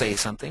people say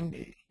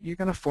something, you're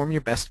going to form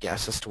your best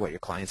guess as to what your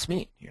clients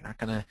mean. You're not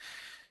going to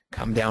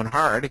come down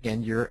hard.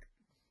 Again, you're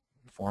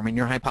forming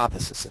your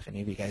hypothesis, if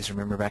any of you guys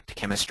remember back to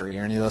chemistry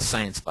or any of those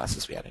science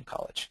classes we had in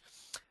college.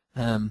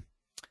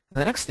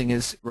 The next thing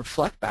is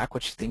reflect back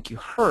what you think you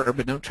heard,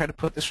 but don't try to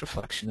put this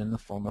reflection in the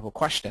form of a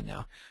question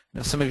now.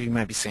 Some of you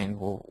might be saying,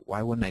 well,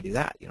 why wouldn't I do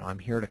that? I'm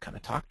here to kind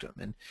of talk to them.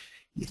 And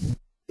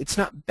it's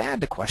not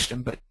bad to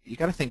question, but you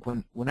got to think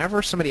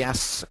whenever somebody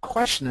asks a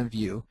question of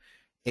you,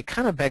 it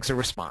kind of begs a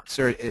response,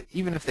 or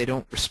even if they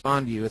don't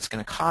respond to you, it's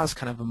going to cause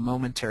kind of a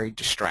momentary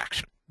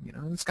distraction.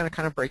 And it's going to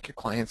kind of break your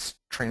client's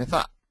train of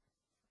thought.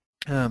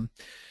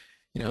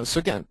 So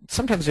again,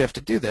 sometimes you have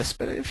to do this,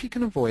 but if you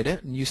can avoid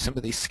it and use some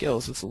of these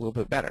skills, it's a little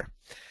bit better.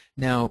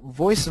 Now,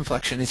 voice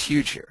inflection is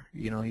huge here.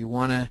 You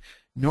want to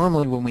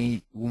normally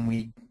when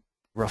we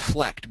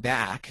reflect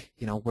back,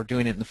 we're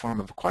doing it in the form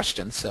of a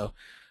question. So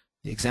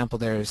the example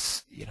there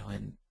is,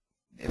 and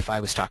if I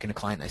was talking to a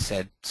client and I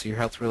said, "So your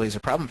health really is a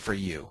problem for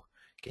you."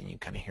 Again, you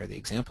kind of hear the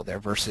example there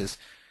versus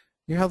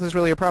your health is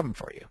really a problem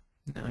for you.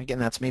 Now, again,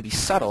 that's maybe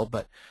subtle,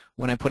 but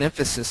when I put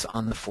emphasis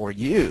on the "for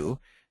you,"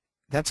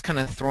 that's kind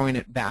of throwing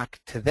it back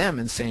to them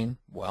and saying,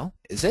 well,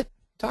 is it?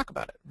 Talk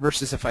about it.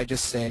 Versus if I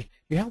just say,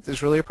 your health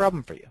is really a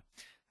problem for you.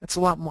 That's a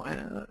lot more,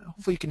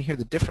 hopefully you can hear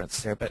the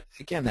difference there, but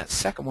again, that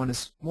second one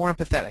is more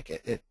empathetic.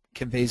 It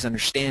conveys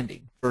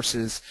understanding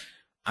versus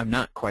I'm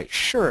not quite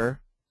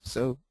sure,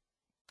 so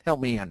help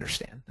me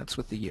understand. That's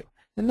with the you.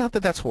 And not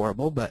that that's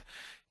horrible, but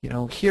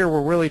here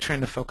we're really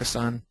trying to focus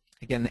on,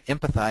 again,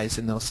 empathize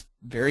in those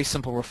very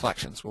simple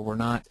reflections where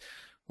we're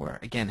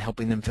again,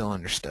 helping them feel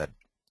understood.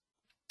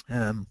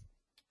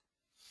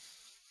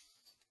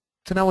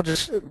 So now we'll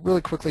just really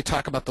quickly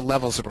talk about the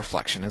levels of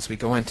reflection as we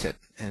go into it.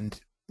 And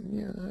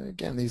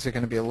again, these are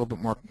going to be a little bit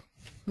more,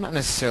 not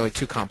necessarily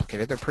too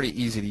complicated. They're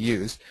pretty easy to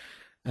use.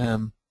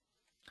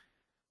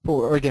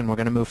 But again, we're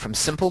going to move from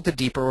simple to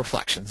deeper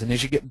reflections. And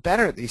as you get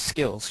better at these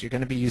skills, you're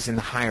going to be using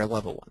the higher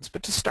level ones.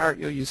 But to start,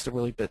 you'll use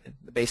the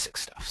basic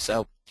stuff.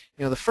 So,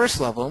 the first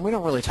level, and we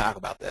don't really talk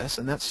about this,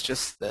 and that's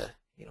just the,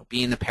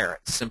 being the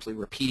parrot, simply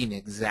repeating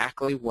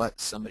exactly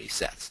what somebody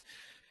says.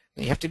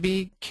 And you have to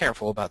be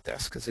careful about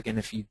this, because again,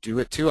 if you do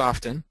it too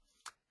often,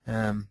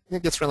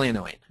 it gets really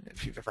annoying.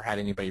 If you've ever had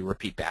anybody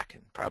repeat back,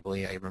 and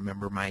probably I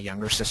remember my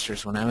younger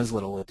sisters when I was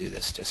little would do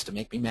this just to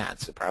make me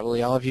mad. So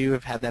probably all of you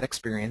have had that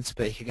experience,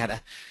 but you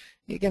gotta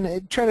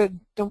try to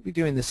don't be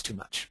doing this too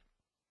much.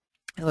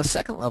 Now the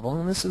second level,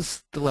 and this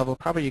is the level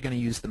probably you're going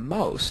to use the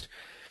most,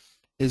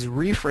 is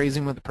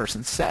rephrasing what the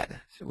person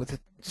said with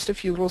just a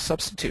few little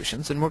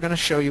substitutions, and we're going to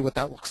show you what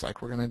that looks like.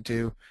 We're going to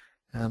do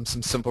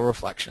some simple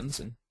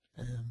reflections, and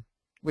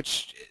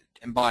which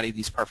embody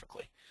these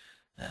perfectly.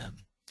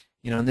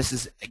 And this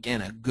is,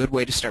 again, a good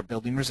way to start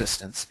building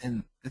resistance.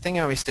 And the thing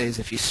I always say is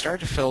if you start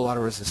to feel a lot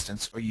of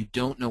resistance or you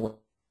don't know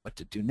what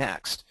to do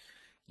next,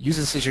 use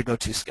this as your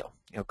go-to skill.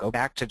 Go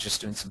back to just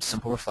doing some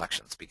simple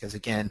reflections, because,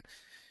 again,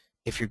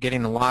 if you're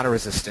getting a lot of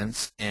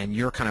resistance and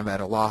you're kind of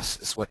at a loss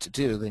as what to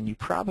do, then you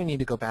probably need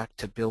to go back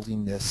to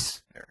building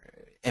this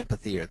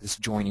empathy or this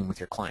joining with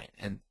your client.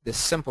 And this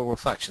simple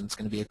reflection is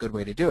going to be a good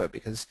way to do it,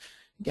 because,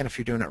 again, if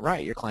you're doing it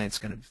right, your client's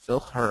going to feel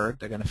heard,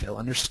 they're going to feel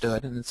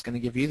understood, and it's going to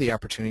give you the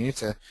opportunity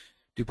to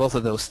do both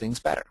of those things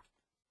better.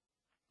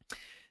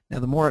 Now,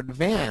 the more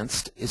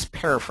advanced is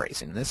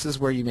paraphrasing. This is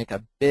where you make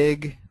a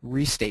big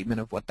restatement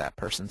of what that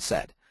person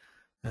said.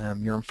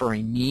 You're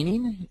inferring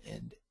meaning,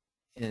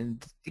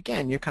 and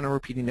again, you're kind of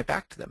repeating it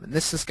back to them. And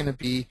this is going to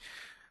be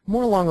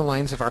more along the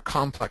lines of our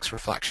complex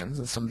reflections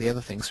and some of the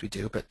other things we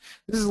do, but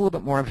this is a little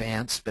bit more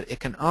advanced, but it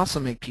can also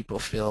make people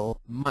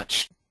feel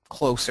much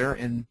closer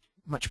and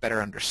much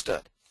better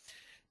understood.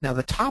 Now,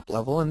 the top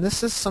level, and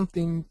this is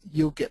something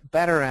you'll get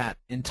better at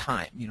in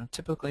time.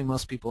 Typically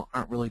most people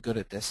aren't really good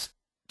at this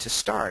to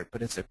start,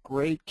 but it's a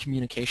great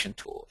communication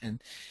tool, and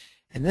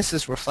this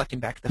is reflecting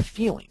back the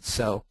feelings.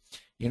 So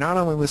you're not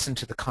only listening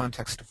to the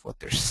context of what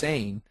they're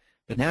saying,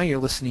 but now you're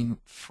listening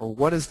for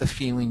what is the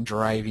feeling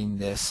driving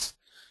this,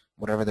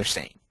 whatever they're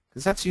saying,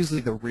 because that's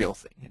usually the real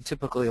thing. And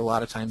typically, a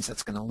lot of times,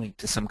 that's going to link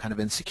to some kind of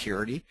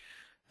insecurity,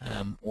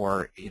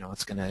 or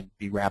it's going to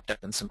be wrapped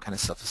up in some kind of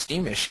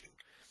self-esteem issue.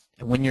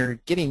 And when you're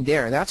getting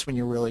there, that's when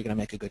you're really going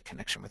to make a good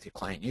connection with your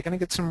client. You're going to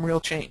get some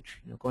real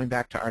change. Going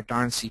back to our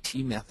darn CT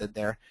method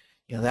there,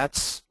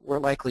 we're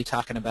likely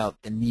talking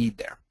about the need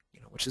there,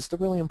 which is the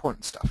really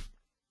important stuff.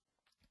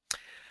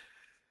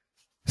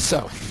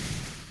 So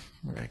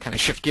we're going to kind of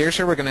shift gears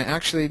here. We're going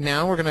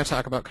to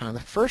talk about kind of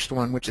the first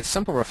one, which is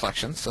simple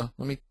reflection. So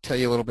let me tell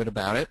you a little bit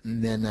about it,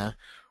 and then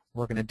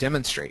we're going to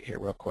demonstrate here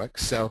real quick.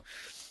 So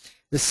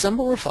the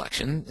simple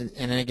reflection,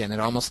 and again, it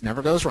almost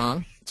never goes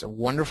wrong. It's a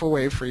wonderful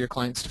way for your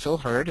clients to feel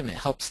heard, and it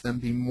helps them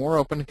be more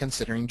open to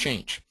considering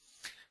change.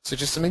 So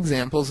just some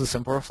examples of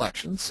simple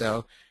reflection.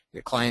 So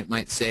your client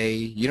might say,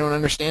 "You don't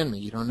understand me.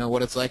 You don't know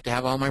what it's like to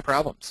have all my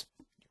problems."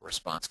 Your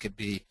response could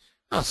be,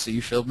 "Oh, so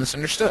you feel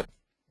misunderstood."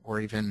 Or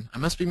even, "I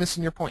must be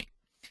missing your point."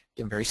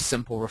 Again, very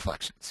simple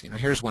reflections.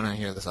 Here's one, I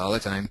hear this all the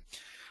time.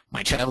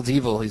 "My child's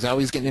evil. He's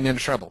always getting into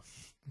trouble."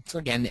 So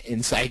again,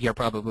 inside you're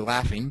probably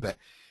laughing, but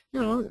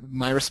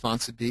my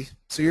response would be,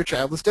 "So your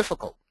child is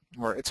difficult,"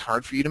 or "It's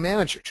hard for you to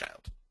manage your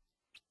child."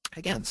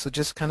 Again, so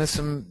just kind of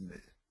some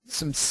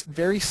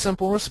very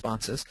simple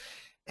responses.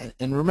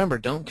 And remember,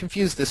 don't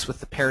confuse this with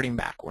the parroting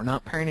back. We're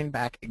not parroting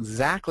back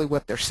exactly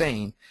what they're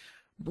saying,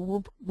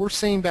 but we're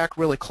saying back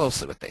really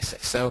closely what they say.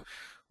 So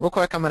real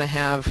quick, I'm going to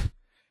have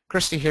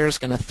Christy here is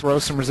going to throw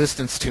some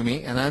resistance to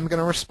me, and I'm going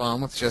to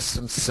respond with just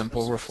some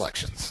simple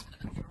reflections.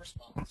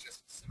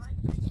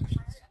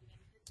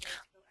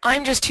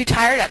 I'm just too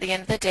tired at the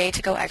end of the day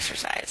to go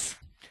exercise.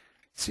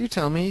 So you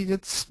tell me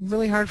it's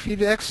really hard for you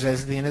to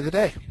exercise at the end of the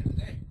day.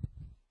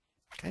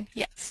 Okay?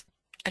 Yes.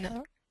 Another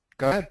one?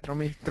 Go ahead. Throw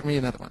me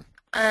another one.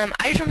 I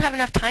just don't have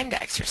enough time to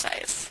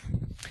exercise.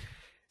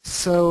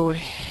 So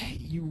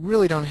you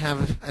really don't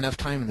have enough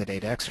time in the day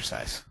to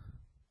exercise.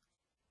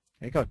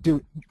 There you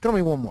go. Throw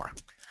me one more.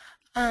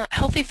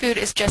 Healthy food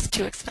is just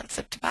too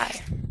expensive to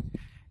buy.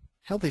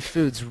 Healthy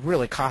food's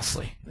really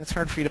costly. It's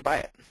hard for you to buy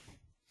it.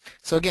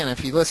 So again,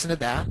 if you listen to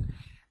that,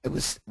 it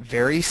was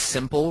very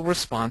simple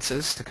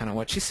responses to kind of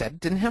what she said. It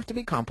didn't have to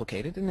be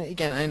complicated. And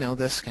again, I know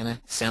this kind of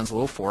sounds a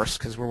little forced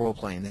because we're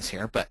role-playing this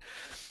here, but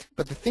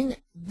the thing,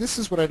 this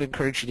is what I'd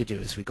encourage you to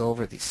do as we go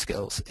over these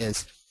skills,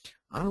 is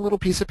on a little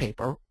piece of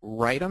paper,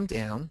 write them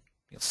down,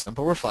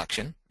 simple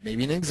reflection,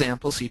 maybe an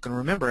example so you can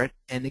remember it,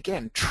 and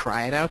again,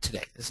 try it out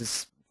today. This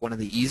is one of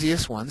the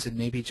easiest ones, and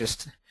maybe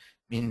just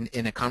in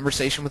a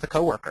conversation with a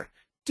coworker,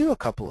 do a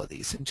couple of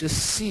these and just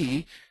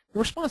see the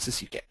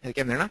responses you get.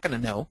 Again, they're not going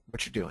to know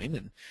what you're doing,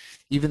 and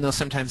even though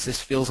sometimes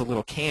this feels a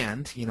little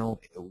canned,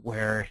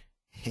 where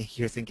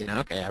you're thinking,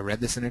 okay, I read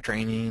this in a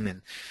training,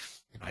 and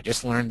I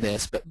just learned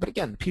this, but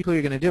again, the people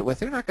you're going to do it with,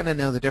 they're not going to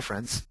know the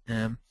difference.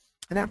 And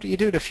after you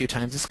do it a few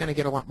times, it's going to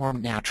get a lot more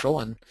natural,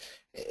 and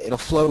it'll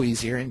flow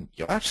easier, and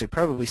you'll actually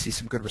probably see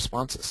some good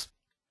responses.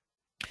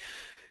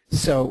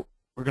 So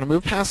we're going to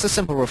move past the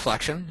simple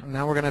reflection, and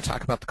now we're going to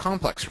talk about the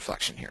complex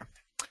reflection here.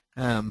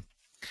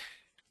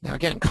 Now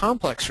again,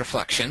 complex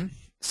reflection,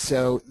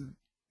 so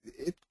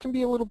it can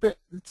be a little bit,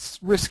 it's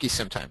risky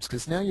sometimes,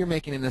 because now you're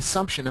making an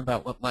assumption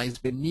about what lies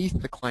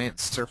beneath the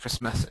client's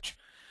surface message.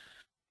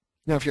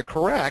 Now if you're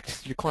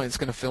correct, your client's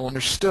going to feel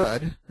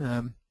understood,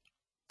 and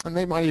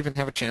they might even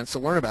have a chance to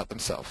learn about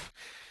themselves.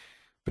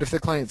 But if the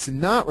client's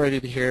not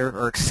ready to hear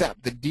or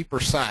accept the deeper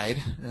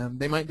side,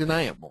 they might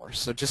deny it more.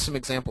 So just some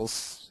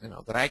examples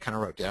that I kind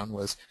of wrote down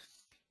was,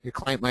 your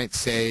client might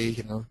say,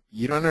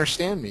 "You don't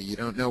understand me. You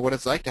don't know what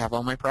it's like to have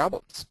all my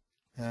problems."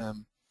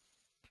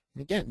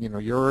 Again,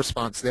 your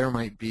response there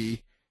might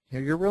be,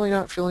 "You're really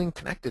not feeling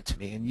connected to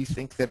me, and you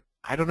think that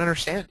I don't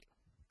understand you."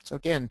 So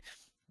again,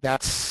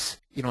 that's,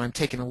 I'm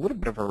taking a little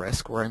bit of a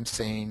risk where I'm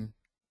saying,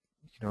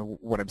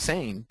 what I'm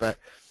saying, but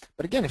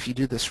again, if you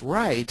do this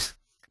right,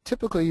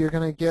 typically you're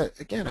going to get,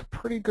 again, a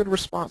pretty good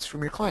response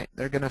from your client.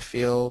 They're going to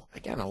feel,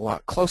 again, a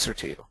lot closer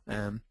to you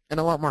and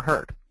a lot more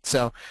heard.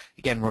 So,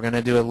 again, we're going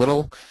to do a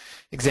little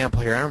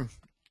example here. I'm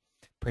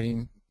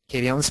putting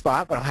Katie on the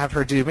spot, but I'll have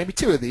her do maybe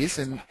 2 of these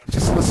and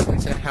just listen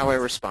to how I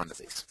respond to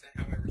these.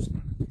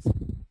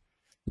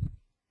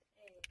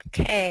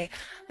 Okay.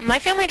 My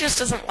family just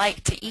doesn't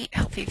like to eat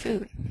healthy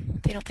food.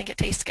 They don't think it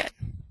tastes good.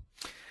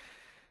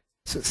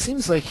 So it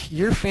seems like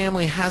your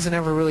family hasn't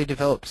ever really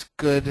developed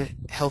good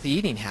healthy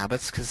eating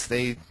habits because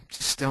they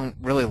just don't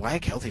really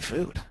like healthy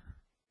food.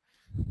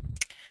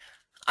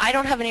 I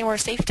don't have anywhere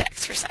safe to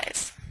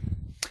exercise.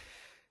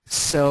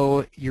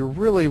 So you're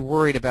really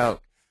worried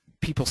about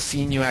people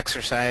seeing you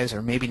exercise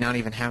or maybe not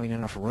even having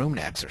enough room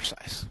to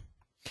exercise.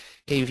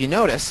 Okay, if you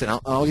notice, and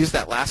I'll use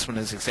that last one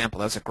as an example,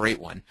 that's a great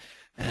one.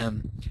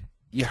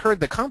 You heard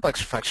the complex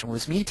reflection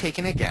was me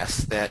taking a guess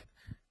that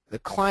the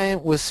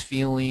client was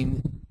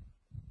feeling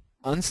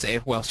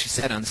unsafe. Well, she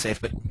said unsafe,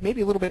 but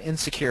maybe a little bit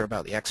insecure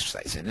about the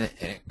exercise. And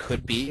it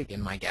could be,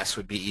 again, my guess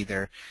would be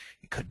either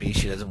it could be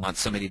she doesn't want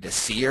somebody to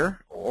see her,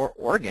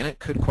 or again, it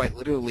could quite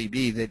literally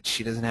be that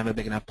she doesn't have a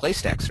big enough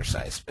place to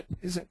exercise, but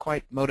isn't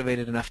quite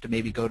motivated enough to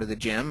maybe go to the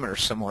gym or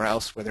somewhere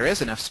else where there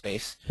is enough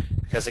space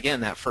because,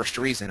 again, that first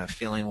reason of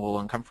feeling a little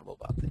uncomfortable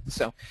about things.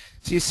 So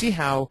you see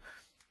how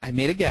I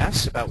made a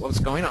guess about what was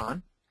going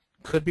on.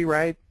 Could be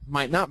right,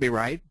 might not be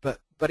right, but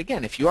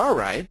again, if you are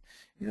right,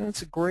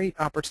 it's a great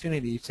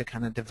opportunity to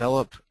kind of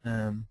develop,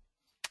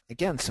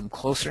 again, some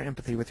closer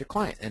empathy with your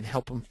client and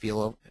help them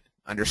feel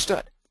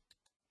understood.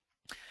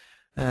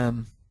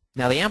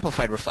 Now, the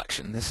amplified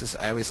reflection,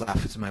 I always laugh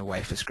because my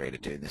wife is great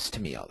at doing this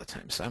to me all the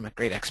time, so I'm a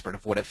great expert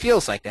of what it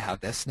feels like to have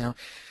this. Now,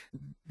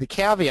 the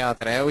caveat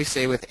that I always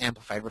say with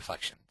amplified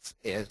reflections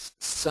is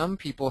some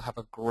people have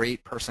a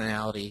great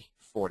personality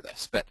for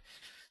this, but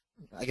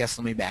I guess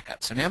let me back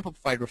up. So an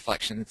amplified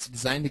reflection, it's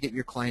designed to get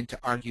your client to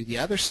argue the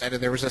other side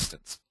of their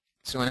resistance.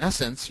 So in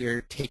essence,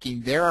 you're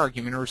taking their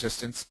argument or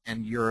resistance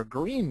and you're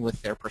agreeing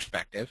with their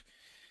perspective,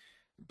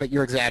 but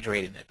you're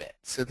exaggerating it a bit.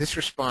 So this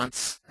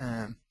response,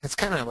 it's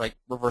kind of like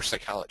reverse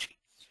psychology.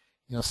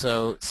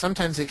 So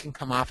sometimes it can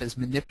come off as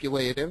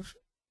manipulative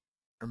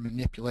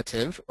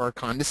or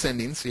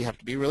condescending, so you have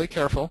to be really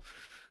careful.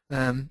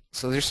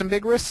 So there's some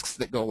big risks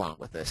that go along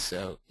with this.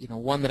 So,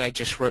 one that I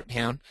just wrote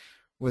down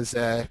was,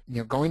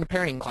 going to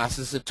parenting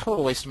classes is a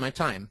total waste of my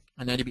time.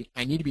 I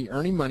need to be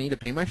earning money to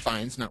pay my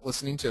fines, not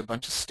listening to a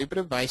bunch of stupid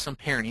advice on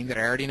parenting that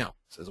I already know.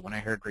 This is one I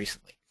heard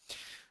recently.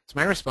 So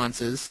my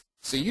response is,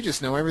 so you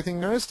just know everything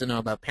there is to know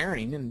about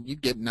parenting, and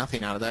you'd get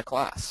nothing out of that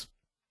class.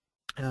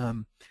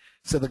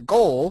 So the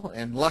goal,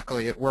 and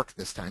luckily it worked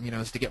this time,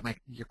 is to get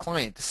your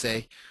client to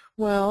say,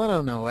 well, I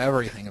don't know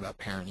everything about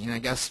parenting. I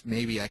guess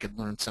maybe I could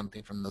learn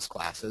something from those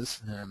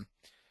classes.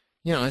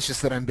 It's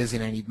just that I'm busy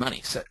and I need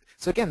money. So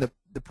again,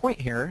 the point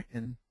here,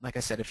 and like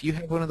I said, if you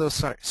have one of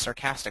those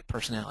sarcastic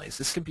personalities,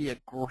 this could be a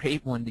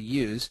great one to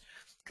use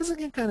because it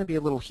can kind of be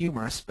a little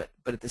humorous, but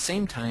at the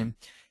same time,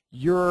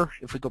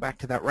 if we go back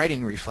to that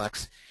writing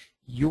reflex,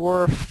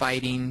 you're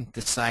fighting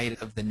the side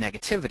of the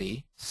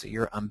negativity, so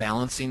you're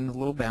unbalancing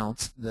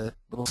the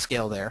little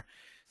scale there.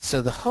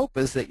 So the hope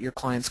is that your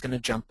client's going to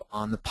jump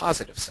on the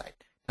positive side.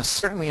 Now,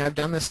 certainly I've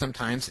done this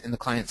sometimes, and the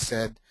client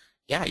said,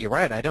 yeah, you're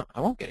right,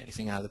 I won't get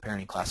anything out of the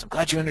parenting class. I'm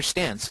glad you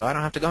understand, so I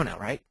don't have to go now,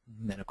 right?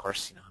 And then, of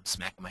course, I'm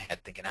smacking my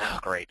head thinking, oh,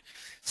 great.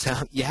 So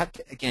you have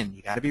to, again,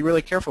 you got to be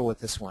really careful with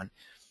this one,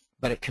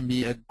 but it can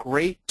be a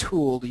great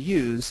tool to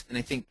use, and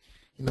I think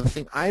the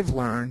thing I've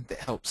learned that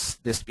helps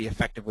this be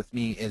effective with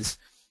me is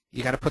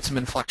you got to put some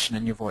inflection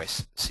in your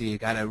voice. So you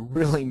got to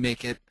really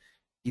make it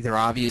either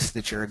obvious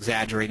that you're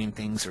exaggerating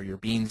things or you're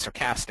being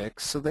sarcastic,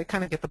 so they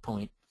kind of get the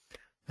point.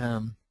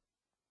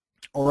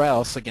 Or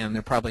else, again,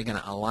 they're probably going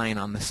to align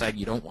on the side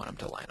you don't want them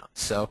to align on.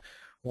 So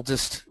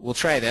we'll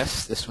try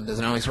this. This one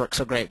doesn't always work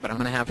so great, but I'm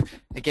going to have,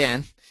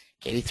 again,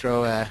 Katie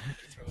throw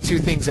 2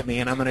 things at me,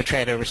 and I'm going to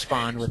try to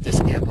respond with this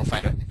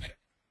amplifier.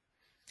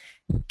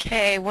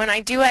 Okay, when I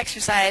do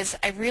exercise,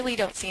 I really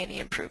don't see any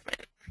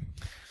improvement.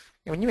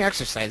 When you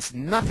exercise,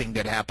 nothing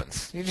good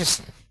happens. You're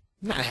just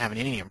not having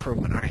any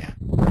improvement, are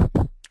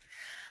you?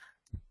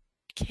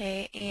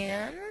 Okay,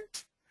 and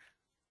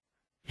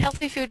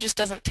healthy food just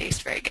doesn't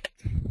taste very good.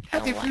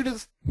 Healthy food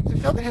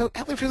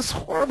is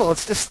horrible.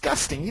 It's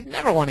disgusting. You'd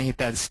never want to eat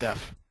that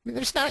stuff.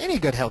 There's not any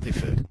good healthy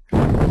food.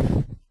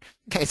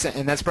 Okay, so,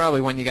 and that's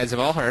probably one you guys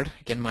have all heard.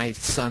 Again, my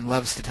son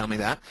loves to tell me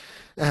that.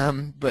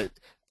 But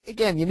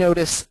again, you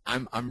notice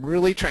I'm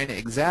really trying to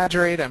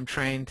exaggerate. I'm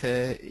trying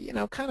to,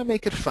 kind of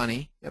make it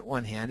funny at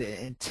one hand.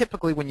 And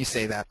typically when you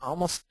say that,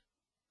 almost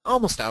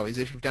always,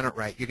 if you've done it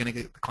right, you're going to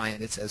get the client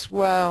that says,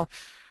 well,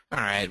 all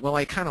right, well,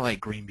 I kind of like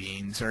green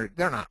beans, or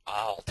they're not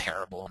all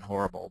terrible and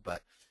horrible,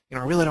 but, I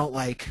really don't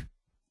like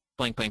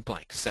blank, blank,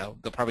 blank. So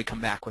they'll probably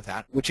come back with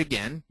that, which,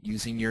 again,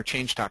 using your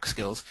change talk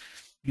skills,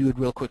 you would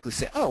real quickly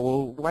say, oh,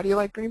 well, why do you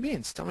like green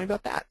beans? Tell me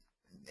about that.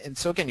 And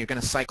so, again, you're going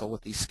to cycle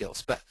with these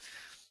skills. But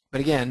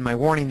again, my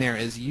warning there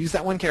is use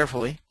that one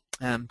carefully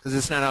because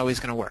it's not always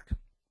going to work.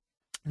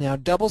 Now,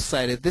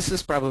 double-sided, this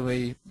is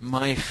probably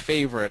my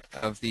favorite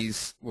of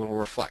these little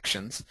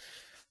reflections.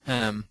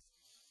 In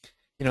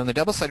the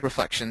double-sided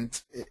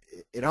reflections,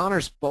 it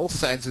honors both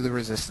sides of the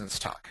resistance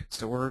talk.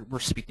 So we're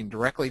speaking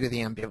directly to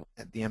the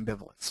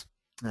ambivalence.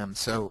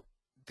 So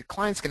the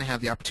client's going to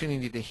have the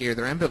opportunity to hear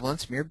their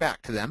ambivalence mirrored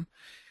back to them,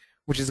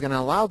 which is going to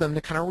allow them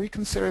to kind of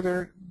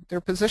reconsider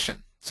their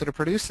position. So to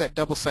produce that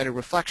double-sided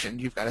reflection,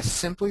 you've got to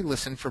simply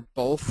listen for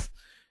both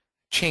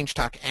change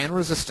talk and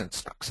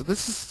resistance talk. So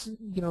this is,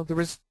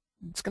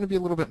 it's going to be a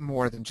little bit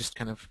more than just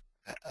kind of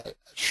a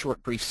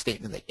short, brief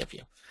statement they give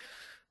you.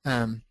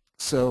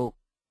 So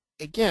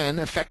again,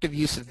 effective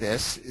use of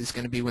this is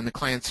going to be when the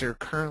clients are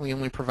currently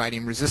only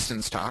providing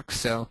resistance talk.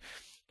 So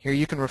here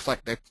you can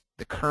reflect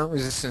the current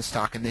resistance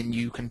talk, and then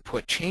you can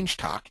put change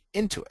talk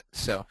into it.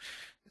 So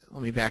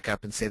let me back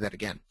up and say that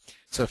again.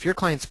 So if your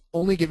client's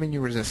only giving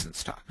you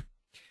resistance talk,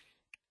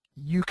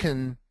 you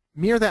can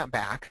mirror that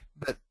back,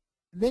 but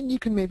then you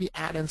can maybe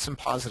add in some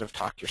positive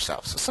talk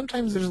yourself. So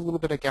sometimes there's a little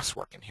bit of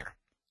guesswork in here.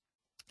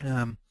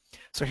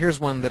 So here's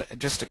one that,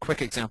 just a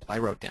quick example I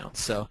wrote down.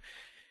 So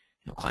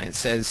client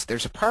says,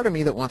 there's a part of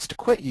me that wants to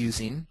quit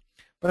using,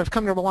 but I've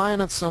come to rely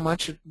on it so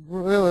much it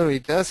really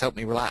does help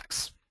me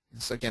relax.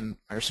 And so again,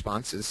 my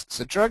response is,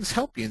 so drugs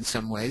help you in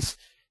some ways,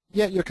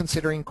 yet you're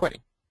considering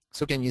quitting.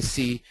 So again, you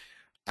see,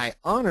 I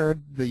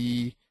honored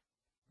the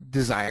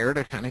desire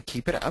to kind of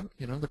keep it up.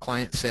 The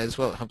client says,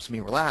 well, it helps me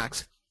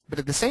relax. But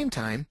at the same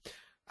time,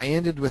 I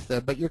ended with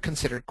the, but you're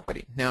considered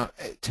quitting. Now,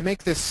 to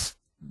make this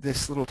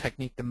little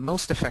technique the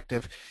most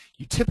effective,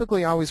 you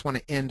typically always want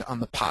to end on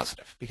the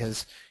positive,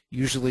 because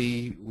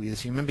usually we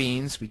as human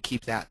beings, we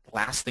keep that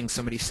last thing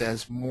somebody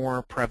says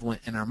more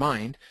prevalent in our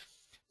mind.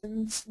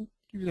 And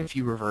even if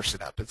you reverse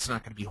it up, it's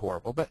not going to be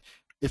horrible. But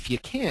if you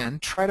can,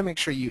 try to make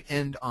sure you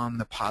end on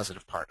the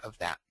positive part of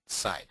that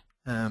side.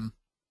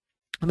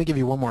 Let me give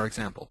you one more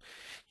example.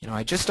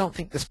 I just don't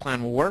think this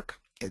plan will work.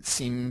 It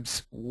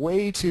seems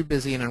way too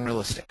busy and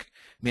unrealistic.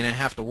 I mean, I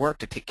have to work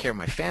to take care of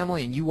my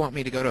family, and you want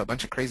me to go to a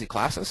bunch of crazy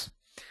classes?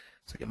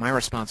 So again, my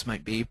response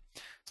might be,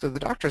 so the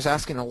doctor's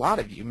asking a lot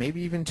of you,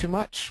 maybe even too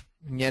much.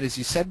 And yet, as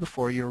you said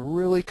before, you're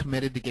really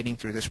committed to getting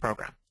through this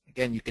program.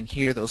 Again, you can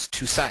hear those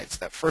two sides.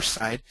 That first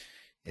side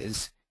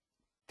is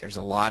there's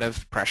a lot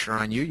of pressure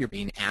on you. You're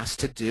being asked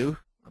to do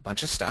a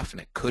bunch of stuff, and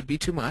it could be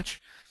too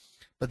much.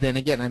 But then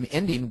again, I'm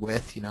ending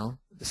with,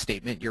 the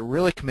statement, you're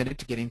really committed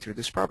to getting through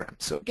this program.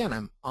 So again,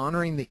 I'm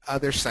honoring the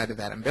other side of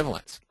that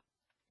ambivalence.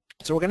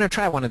 So we're going to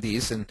try one of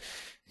these, and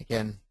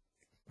again,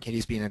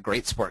 Katie's being a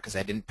great sport because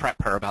I didn't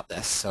prep her about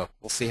this, so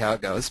we'll see how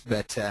it goes.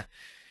 But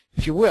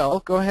if you will,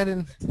 go ahead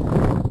and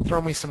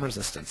throw me some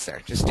resistance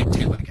there. Just do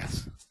two, I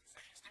guess.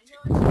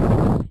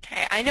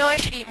 Okay, I know I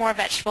should eat more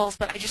vegetables,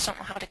 but I just don't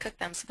know how to cook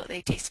them so that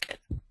they taste good.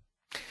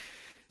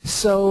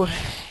 So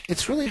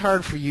it's really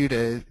hard for you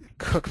to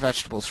cook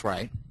vegetables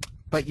right,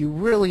 but you're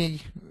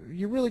really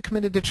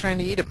committed to trying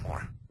to eat it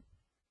more.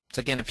 So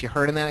again, if you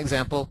heard in that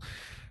example,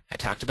 I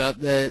talked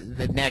about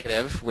the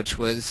negative, which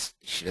was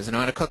she doesn't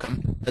know how to cook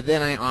them, but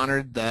then I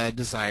honored the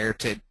desire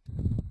to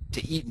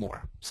eat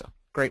more. So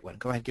great one.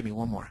 Go ahead and give me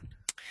one more.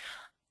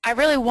 I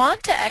really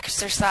want to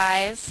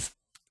exercise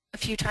a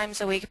few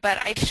times a week, but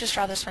I'd just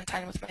rather spend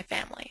time with my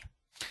family.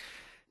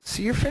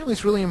 So your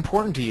family's really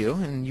important to you,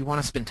 and you want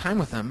to spend time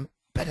with them,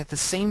 but at the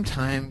same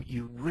time,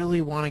 you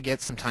really want to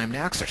get some time to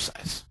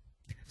exercise.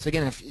 So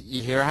again, if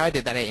you hear how I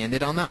did that, I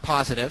ended on that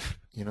positive.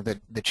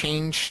 The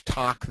change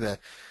talk, the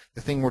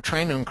thing we're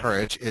trying to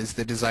encourage is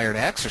the desire to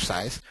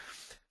exercise.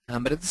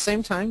 But at the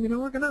same time,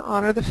 we're going to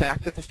honor the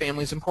fact that the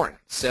family is important.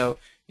 So,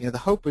 the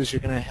hope is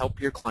you're going to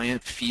help your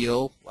client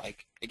feel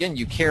like, again,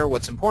 you care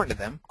what's important to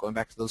them, going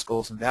back to those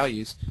goals and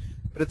values.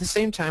 But at the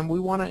same time, we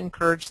want to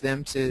encourage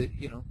them to,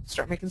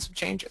 start making some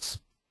changes.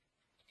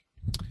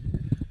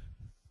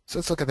 So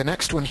let's look at the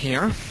next one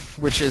here,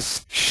 which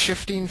is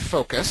shifting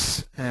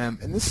focus. And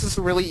this is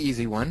a really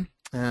easy one.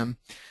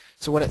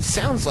 So what it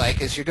sounds like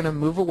is you're going to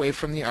move away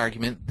from the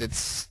argument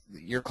that's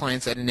your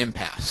client's at an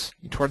impasse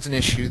towards an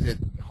issue that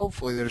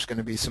hopefully there's going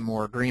to be some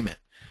more agreement.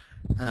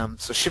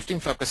 So shifting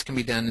focus can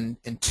be done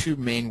in two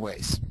main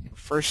ways.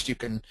 First, you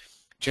can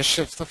just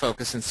shift the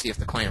focus and see if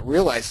the client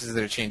realizes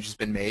that a change has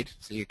been made,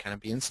 so you're kind of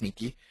being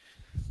sneaky.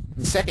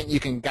 And second, you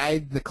can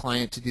guide the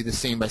client to do the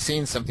same by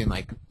saying something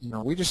like,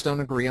 we just don't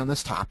agree on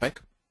this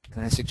topic,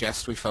 and I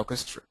suggest we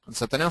focus on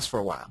something else for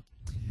a while.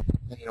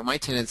 And, my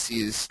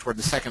tendency is toward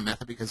the second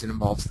method because it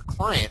involves the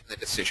client in the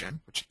decision,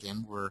 which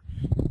again, we're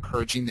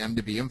encouraging them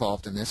to be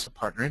involved in this, a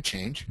partner in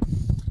change.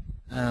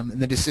 And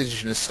the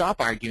decision to stop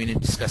arguing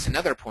and discuss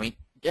another point,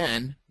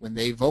 again, when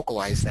they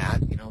vocalize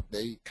that,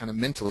 they kind of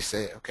mentally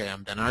say, okay,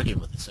 I'm done arguing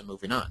with this, I'm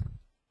moving on.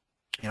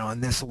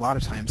 And this a lot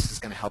of times is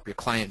going to help your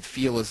client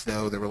feel as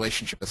though the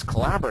relationship is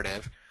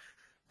collaborative.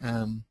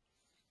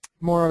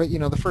 More of it,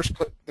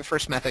 the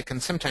first method can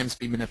sometimes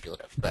be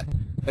manipulative, but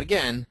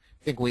again,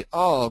 I think we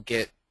all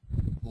get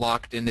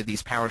locked into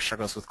these power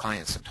struggles with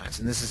clients sometimes,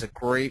 and this is a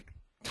great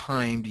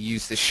time to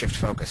use this shift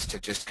focus to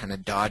just kind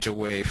of dodge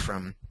away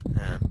from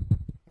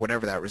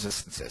whatever that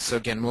resistance is. So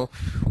again, we'll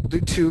do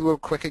two little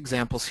quick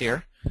examples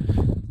here.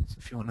 So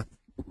if you want to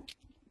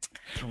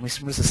Only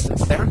some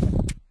resistance there.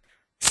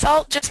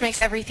 Salt just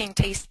makes everything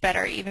taste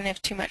better, even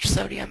if too much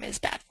sodium is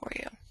bad for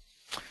you.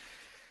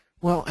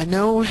 Well, I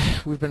know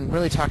we've been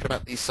really talking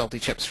about these salty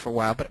chips for a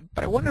while, but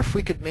I wonder if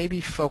we could maybe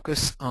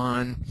focus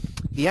on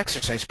the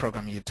exercise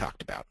program you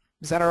talked about.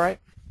 Is that all right?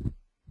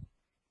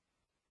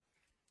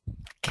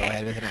 Okay. Go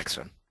ahead with the next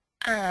one.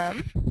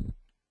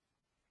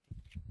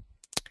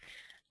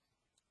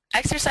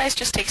 Exercise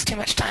just takes too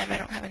much time. I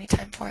don't have any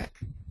time for it.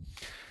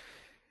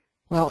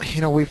 Well,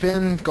 we've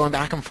been going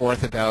back and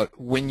forth about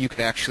when you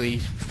could actually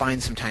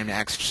find some time to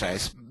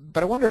exercise,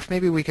 but I wonder if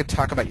maybe we could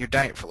talk about your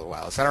diet for a little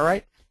while. Is that all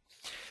right?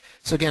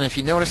 So again, if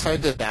you notice I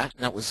did that,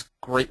 and that was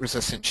great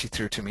resistance she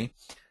threw to me.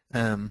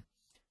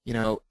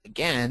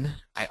 Again,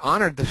 I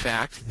honored the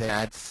fact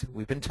that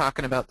we've been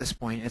talking about this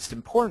point, it's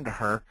important to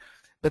her,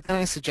 but then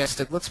I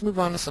suggested let's move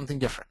on to something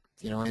different.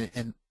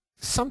 And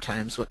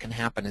sometimes what can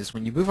happen is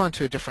when you move on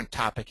to a different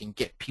topic and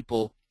get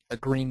people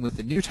agreeing with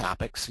the new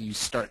topic, so you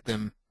start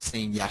them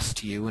saying yes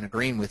to you and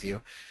agreeing with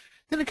you,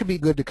 then it could be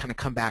good to kind of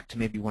come back to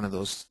maybe one of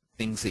those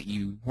things that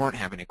you weren't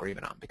having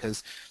agreement on.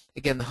 Because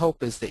again, the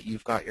hope is that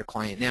you've got your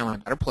client now in a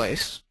better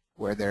place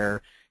where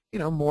they're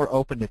more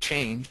open to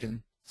change,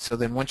 and so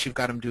then once you've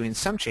got them doing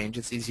some change,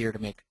 it's easier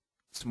to make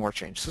some more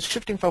change. So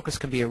shifting focus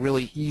can be a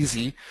really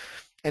easy,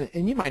 and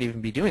you might even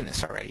be doing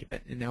this already,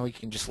 but now you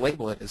can just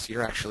label it as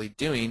you're actually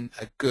doing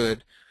a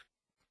good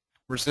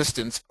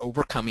resistance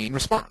overcoming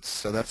response.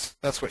 So that's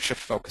what shift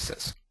focus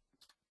is.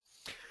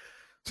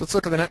 So let's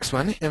look at the next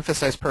one,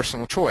 emphasize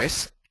personal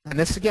choice. And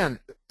this, again,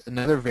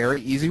 another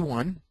very easy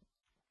one.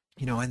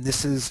 And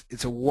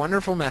it's a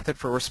wonderful method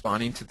for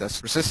responding to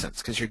this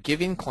resistance because you're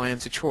giving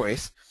clients a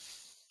choice.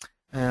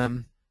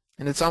 And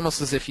it's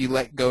almost as if you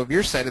let go of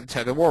your side of the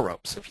tug-of-war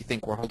rope. So if you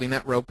think we're holding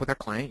that rope with our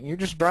client, you're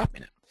just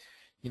dropping it.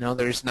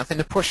 There's nothing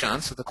to push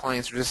on, so the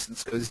client's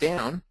resistance goes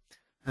down.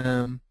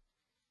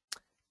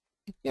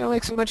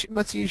 Makes it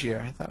much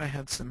easier. I thought I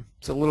had so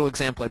a little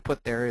example I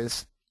put there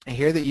is, I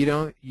hear that you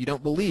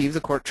don't believe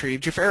the court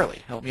treated you fairly.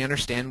 Help me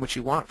understand what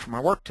you want from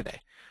our work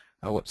today.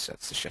 Oh, whoops,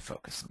 that's the shift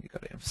focus. Let me go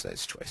to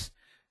emphasize choice.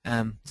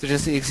 So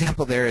just the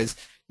example there is,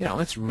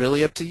 it's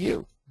really up to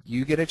you.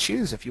 You get to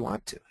choose if you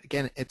want to.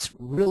 Again, it's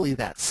really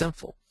that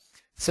simple.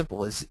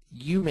 Simple as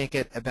you make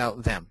it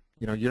about them.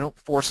 You don't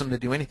force them to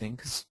do anything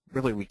because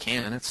really we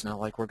can. It's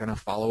not like we're going to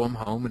follow them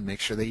home and make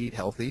sure they eat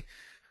healthy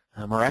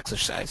or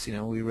exercise.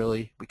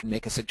 We can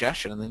make a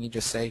suggestion and then you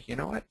just say, you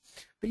know what,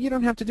 but you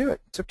don't have to do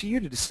it. It's up to you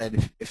to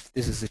decide if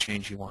this is the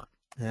change you want.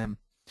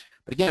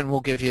 But again,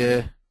 we'll give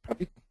you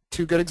probably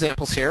 2 good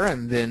examples here,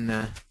 and then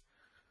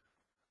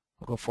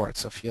we'll go for it.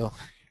 So if you'll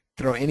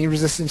throw any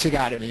resistance you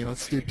got at me,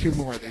 let's do 2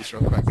 more of these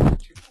real quick.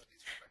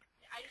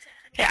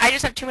 Okay, I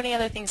just have too many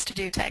other things to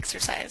do to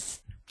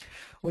exercise.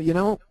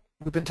 Well,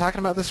 we've been talking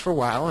about this for a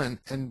while,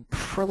 and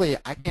really,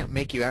 I can't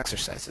make you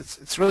exercise.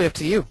 It's really up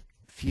to you.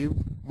 If you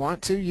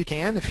want to, you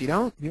can. If you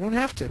don't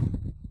have to.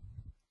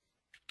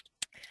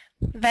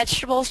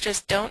 Vegetables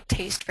just don't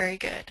taste very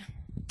good.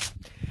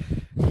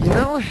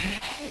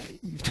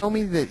 You told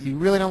me that you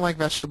really don't like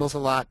vegetables a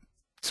lot.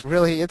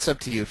 It's up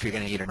to you if you're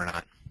going to eat them or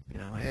not.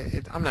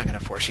 I'm not going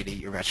to force you to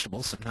eat your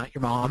vegetables. I'm not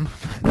your mom.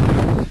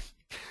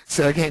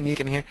 So again, you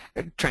can hear,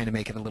 I'm trying to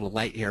make it a little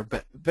light here,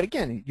 but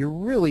again, you're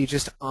really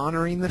just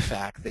honoring the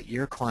fact that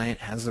your client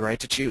has the right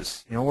to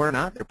choose. We're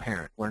not their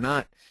parent. We're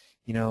not,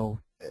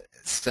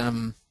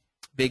 some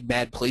big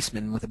bad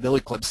policeman with a billy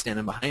club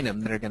standing behind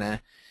them that are going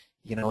to,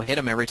 hit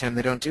them every time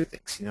they don't do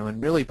things.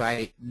 And really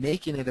by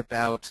making it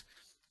about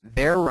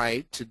their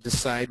right to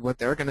decide what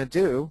they're going to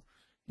do,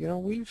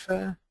 we've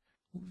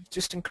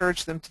just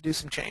encouraged them to do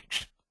some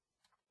change.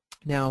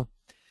 Now,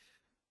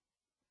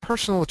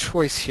 personal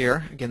choice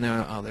here, again,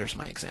 there's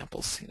my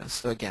examples.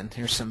 So again,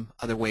 here's some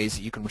other ways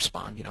that you can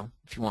respond.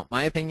 If you want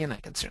my opinion, I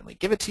can certainly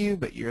give it to you,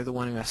 but you're the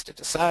one who has to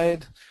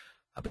decide.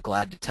 I'll be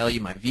glad to tell you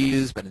my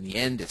views, but in the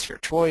end, it's your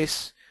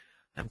choice.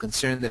 I'm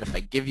concerned that if I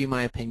give you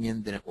my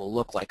opinion, then it will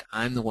look like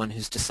I'm the one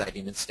who's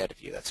deciding instead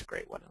of you. That's a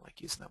great one. I like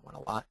using that one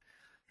a lot.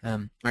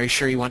 Are you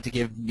sure you want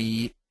to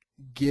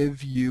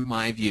give you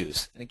my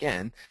views? And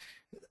again,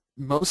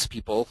 most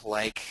people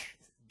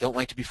don't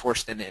like to be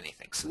forced into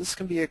anything. So this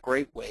can be a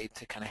great way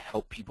to kind of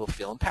help people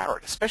feel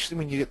empowered, especially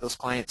when you get those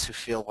clients who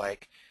feel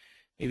like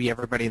maybe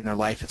everybody in their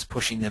life is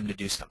pushing them to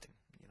do something.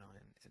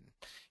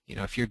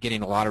 If you're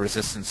getting a lot of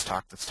resistance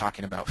talk that's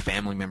talking about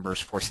family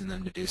members forcing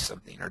them to do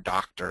something, or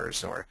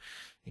doctors, or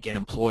again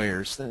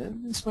employers,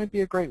 then this might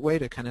be a great way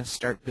to kind of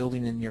start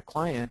building in your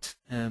client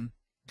kind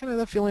of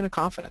the feeling of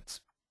confidence.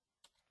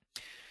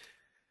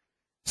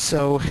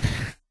 So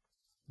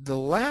the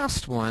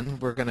last one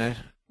we're going to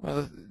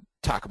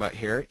talk about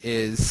here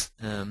is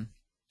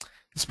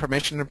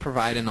permission to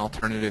provide an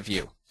alternative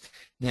view.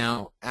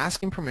 Now,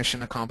 asking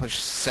permission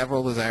accomplishes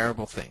several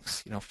desirable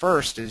things.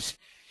 First is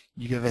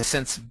you give a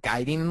sense of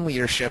guiding and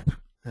leadership.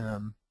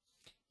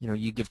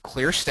 You give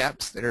clear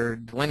steps that are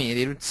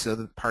delineated so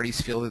that parties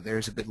feel that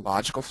there's a good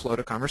logical flow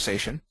to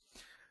conversation.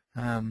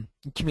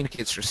 It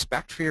communicates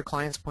respect for your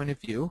client's point of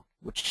view,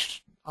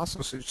 which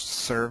also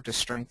serve to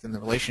strengthen the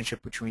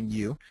relationship between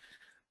you.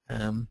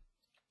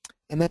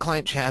 And the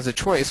client has a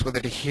choice whether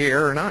to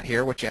hear or not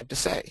hear what you have to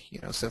say.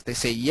 So if they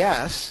say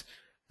yes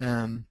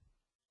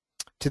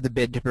to the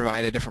bid to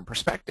provide a different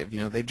perspective,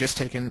 they've just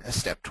taken a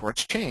step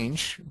towards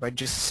change by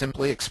just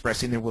simply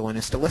expressing their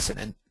willingness to listen.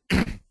 And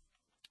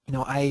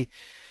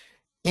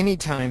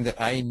anytime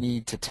that I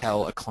need to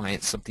tell a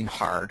client something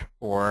hard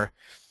or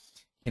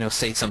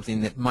say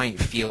something that might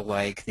feel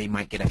like they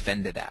might get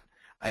offended at,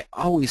 I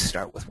always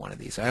start with one of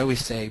these. I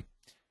always say,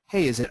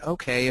 hey, is it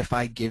okay if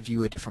I give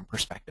you a different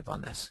perspective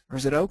on this? Or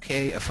is it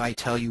okay if I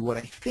tell you what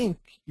I think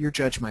your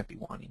judge might be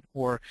wanting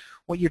or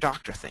what your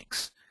doctor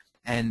thinks?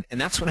 And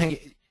that's when I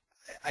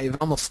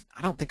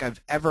don't think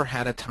I've ever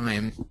had a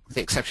time, with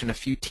the exception of a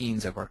few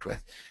teens I've worked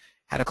with,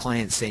 had a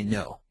client say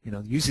no.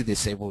 Usually they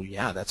say, well,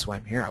 yeah, that's why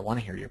I'm here. I want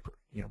to hear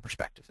your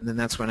perspective. And then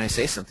that's when I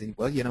say something,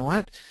 well, you know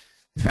what?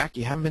 The fact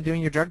you haven't been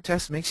doing your drug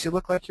test makes you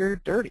look like you're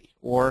dirty.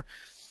 Or,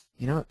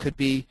 it could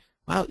be,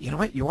 well, you know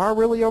what? You are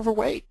really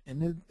overweight,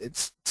 and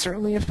it's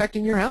certainly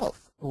affecting your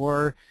health.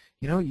 Or,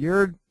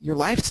 your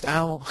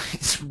lifestyle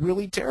is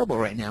really terrible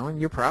right now, and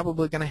you're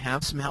probably going to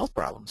have some health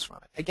problems from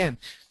it. Again,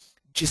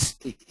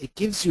 just it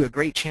gives you a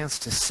great chance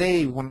to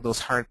say one of those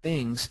hard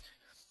things,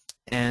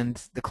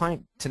 and the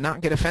client to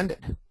not get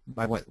offended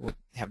by what you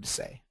have to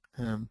say.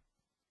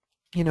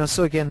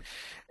 So again,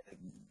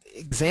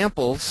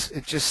 examples.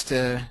 It just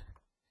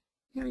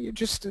you're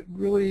just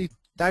really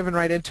diving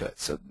right into it.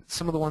 So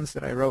some of the ones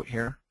that I wrote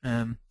here,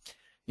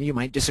 you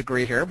might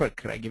disagree here, but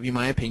could I give you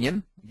my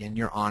opinion? Again,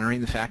 you're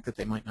honoring the fact that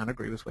they might not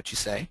agree with what you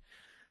say.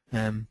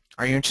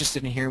 Are you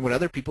interested in hearing what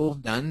other people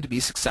have done to be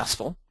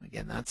successful?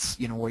 Again, that's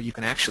where you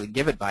can actually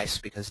give advice,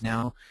 because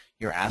now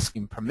you're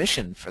asking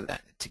permission for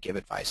that to give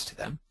advice to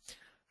them.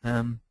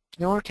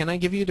 Or can I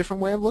give you a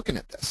different way of looking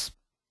at this?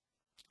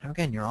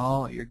 Again,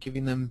 you're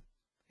giving them,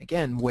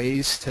 again,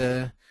 ways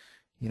to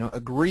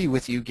agree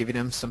with you, giving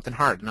them something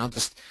hard. And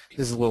this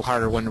is a little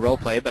harder one to role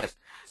play, but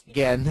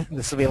again,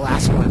 this will be the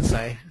last one. So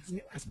I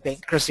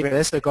thank Christy for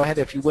this. So go ahead,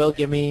 if you will,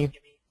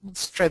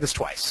 let's try this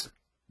twice.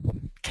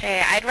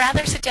 Okay, I'd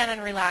rather sit down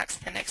and relax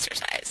than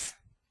exercise.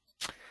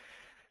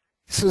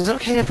 So is it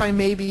okay if I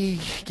maybe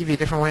give you a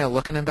different way of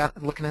looking at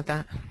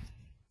that?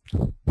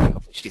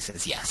 Hopefully she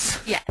says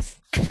yes. Yes.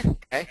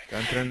 Okay, go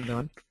on through another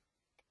one.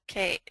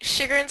 Okay,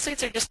 sugar and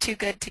sweets are just too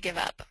good to give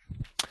up.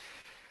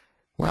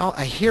 Well,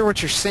 I hear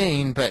what you're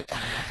saying, but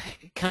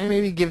can I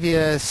maybe give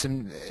you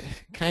can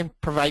I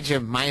provide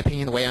you my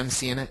opinion the way I'm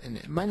seeing it? And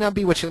it might not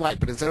be what you like,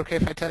 but is it okay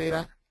if I tell you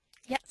that?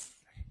 Yes.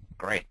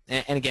 Great.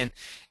 And again,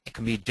 it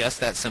can be just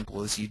that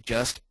simple as you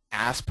just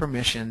ask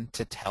permission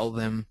to tell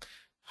them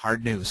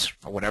hard news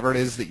or whatever it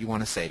is that you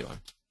want to say to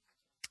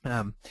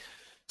them.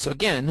 So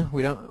again,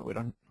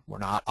 we're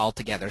not all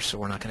together, so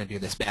we're not going to do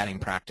this batting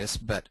practice,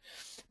 but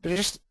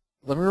just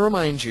let me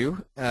remind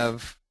you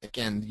of,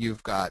 again,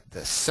 you've got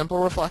the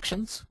simple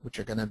reflections, which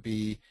are going to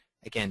be,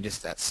 again,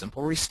 just that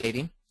simple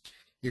restating.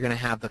 You're going to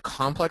have the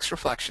complex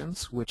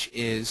reflections, which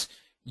is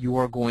you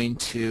are going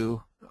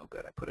to, oh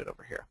good, I put it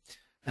over here.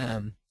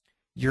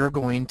 You're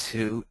going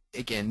to,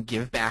 again,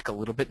 give back a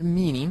little bit of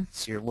meaning,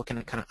 so you're looking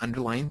at kind of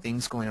underlying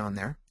things going on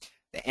there.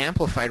 The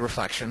amplified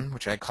reflection,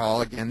 which I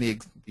call, again, the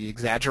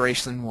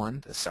exaggeration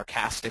one, the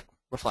sarcastic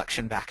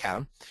reflection back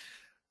out.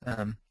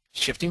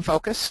 Shifting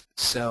focus,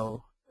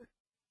 so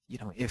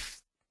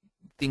if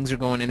things are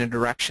going in a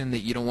direction that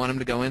you don't want them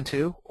to go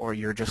into, or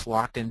you're just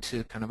locked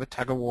into kind of a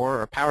tug-of-war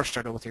or a power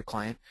struggle with your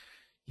client,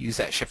 use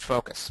that shift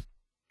focus.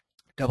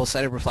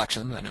 Double-sided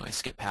reflection, I know I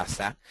skipped past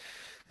that.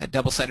 That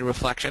double-sided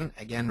reflection,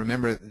 again,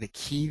 remember the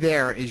key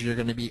there is you're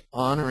going to be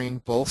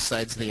honoring both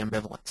sides of the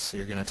ambivalence. So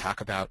you're going to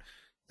talk about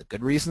the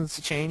good reasons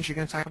to change, you're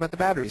going to talk about the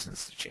bad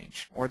reasons to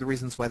change, or the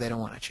reasons why they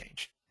don't want to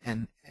change.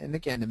 And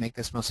again, to make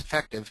this most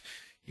effective,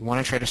 you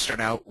want to try to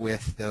start out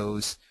with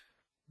those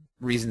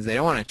reasons they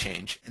don't want to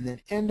change, and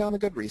then end on the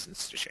good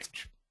reasons to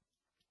change.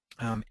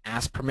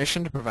 Ask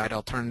permission to provide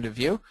alternative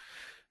view.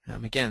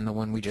 Again, the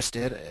one we just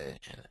did,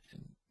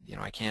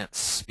 I can't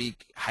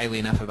speak highly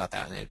enough about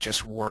that, and it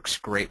just works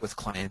great with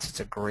clients. It's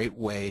a great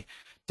way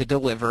to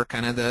deliver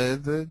kind of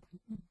the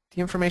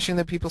information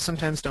that people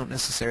sometimes don't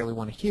necessarily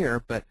want to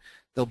hear, but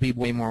they'll be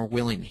way more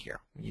willing to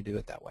hear when you do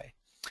it that way.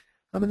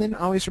 And then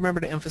always remember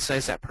to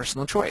emphasize that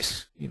personal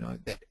choice.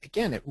 That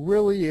again, it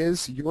really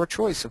is your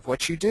choice of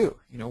what you do.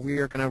 We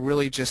are going to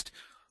really just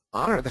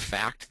honor the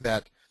fact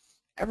that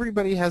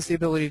everybody has the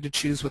ability to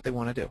choose what they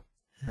want to do.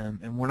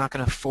 And we're not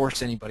going to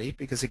force anybody,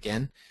 because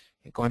again,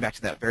 going back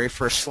to that very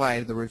first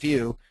slide of the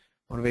review,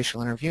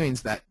 motivational interviewing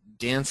is that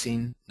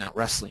dancing, not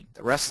wrestling.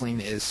 The wrestling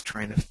is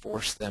trying to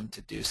force them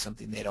to do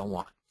something they don't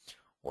want,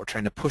 or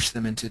trying to push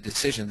them into a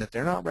decision that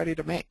they're not ready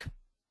to make.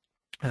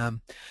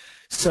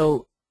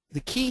 So the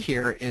key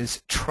here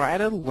is try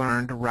to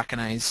learn to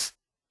recognize,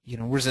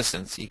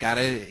 resistance. You got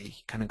to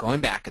kind of going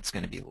back. It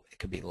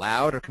could be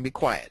loud or it can be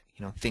quiet.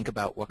 Think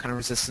about what kind of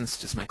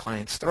resistance does my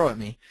clients throw at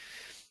me,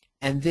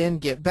 and then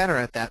get better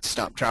at that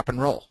stop, drop,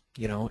 and roll.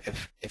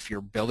 If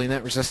you're building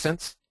that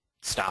resistance,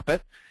 stop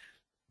it.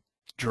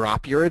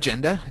 Drop your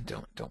agenda.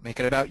 Don't make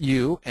it about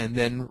you, and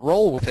then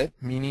roll with it.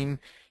 Meaning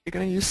you're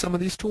going to use some of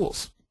these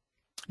tools.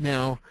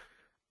 Now,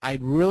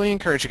 I'd really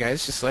encourage you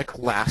guys, just like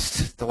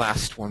the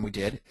last one we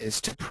did, is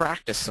to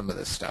practice some of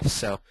this stuff.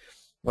 So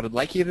what I'd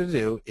like you to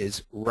do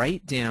is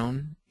write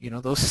down,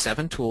 those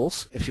 7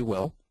 tools, if you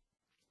will,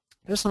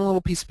 just on a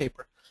little piece of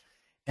paper,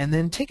 and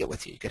then take it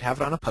with you. You could have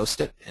it on a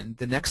Post-it, and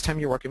the next time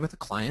you're working with a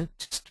client,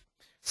 just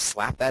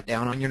slap that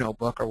down on your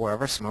notebook or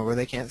wherever, somewhere where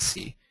they can't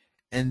see,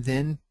 and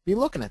then be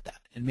looking at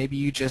that. And maybe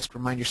you just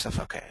remind yourself,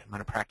 okay, I'm going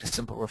to practice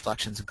simple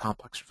reflections and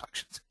complex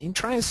reflections. And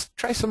try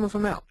some of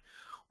them out.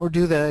 Or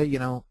do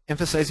the,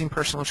 emphasizing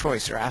personal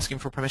choice or asking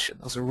for permission.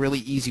 Those are really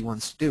easy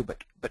ones to do,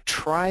 but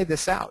try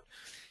this out.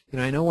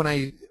 I know when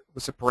I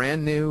was a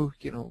brand new,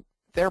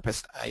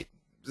 therapist,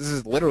 this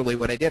is literally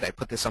what I did. I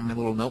put this on my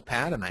little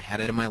notepad and I had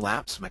it in my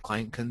lap so my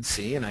client couldn't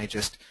see, and I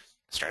just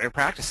started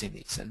practicing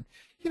these. And,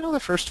 the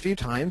first few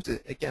times,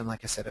 again,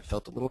 like I said, it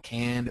felt a little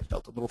canned, it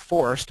felt a little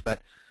forced, but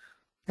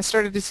I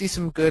started to see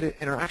some good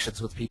interactions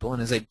with people,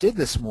 and as I did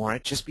this more,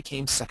 it just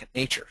became second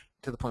nature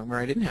to the point where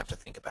I didn't have to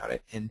think about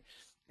it, and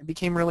it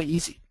became really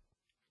easy.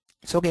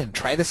 So again,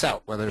 try this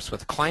out, whether it's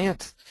with a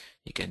client,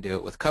 you can do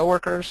it with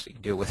coworkers, you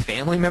can do it with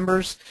family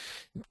members,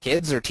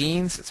 kids or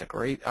teens. It's a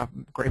great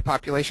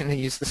population to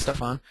use this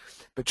stuff on.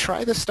 But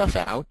try this stuff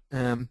out.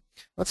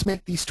 Let's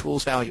make these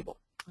tools valuable.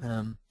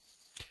 And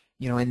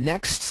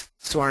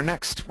we're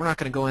not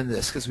going to go into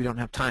this because we don't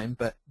have time,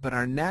 but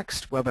our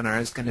next webinar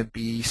is going to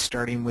be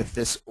starting with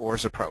this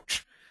OARS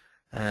approach.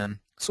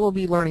 So we'll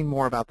be learning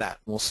more about that.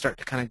 We'll start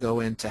to kind of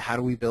go into how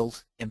do we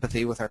build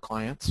empathy with our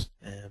clients,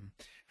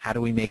 how do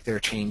we make their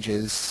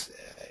changes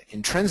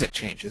intrinsic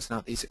changes,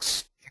 not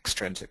these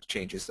extrinsic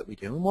changes that we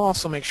do. And we'll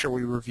also make sure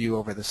we review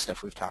over the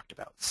stuff we've talked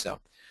about. So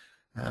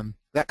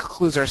that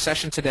concludes our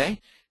session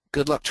today.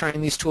 Good luck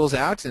trying these tools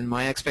out, and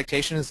my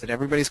expectation is that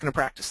everybody's going to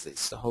practice these.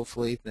 So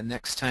hopefully the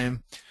next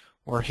time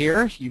we're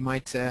here, you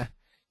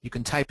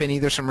can type in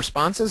either some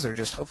responses or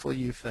just hopefully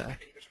you've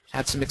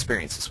had some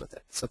experiences with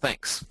it. So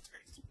thanks.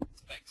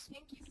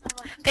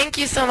 Thank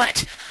you so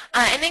much.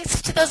 And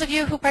thanks to those of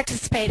you who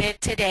participated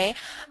today.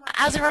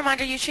 As a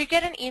reminder, you should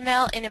get an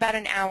email in about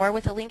an hour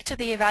with a link to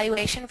the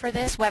evaluation for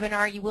this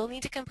webinar. You will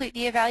need to complete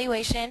the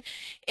evaluation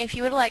if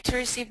you would like to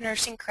receive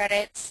nursing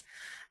credits.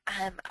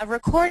 A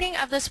recording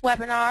of this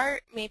webinar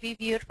may be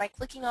viewed by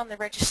clicking on the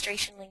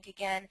registration link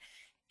again.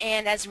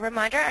 And as a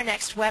reminder, our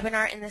next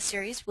webinar in this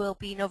series will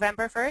be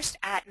November 1st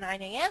at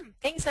 9 a.m.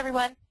 Thanks,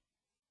 everyone.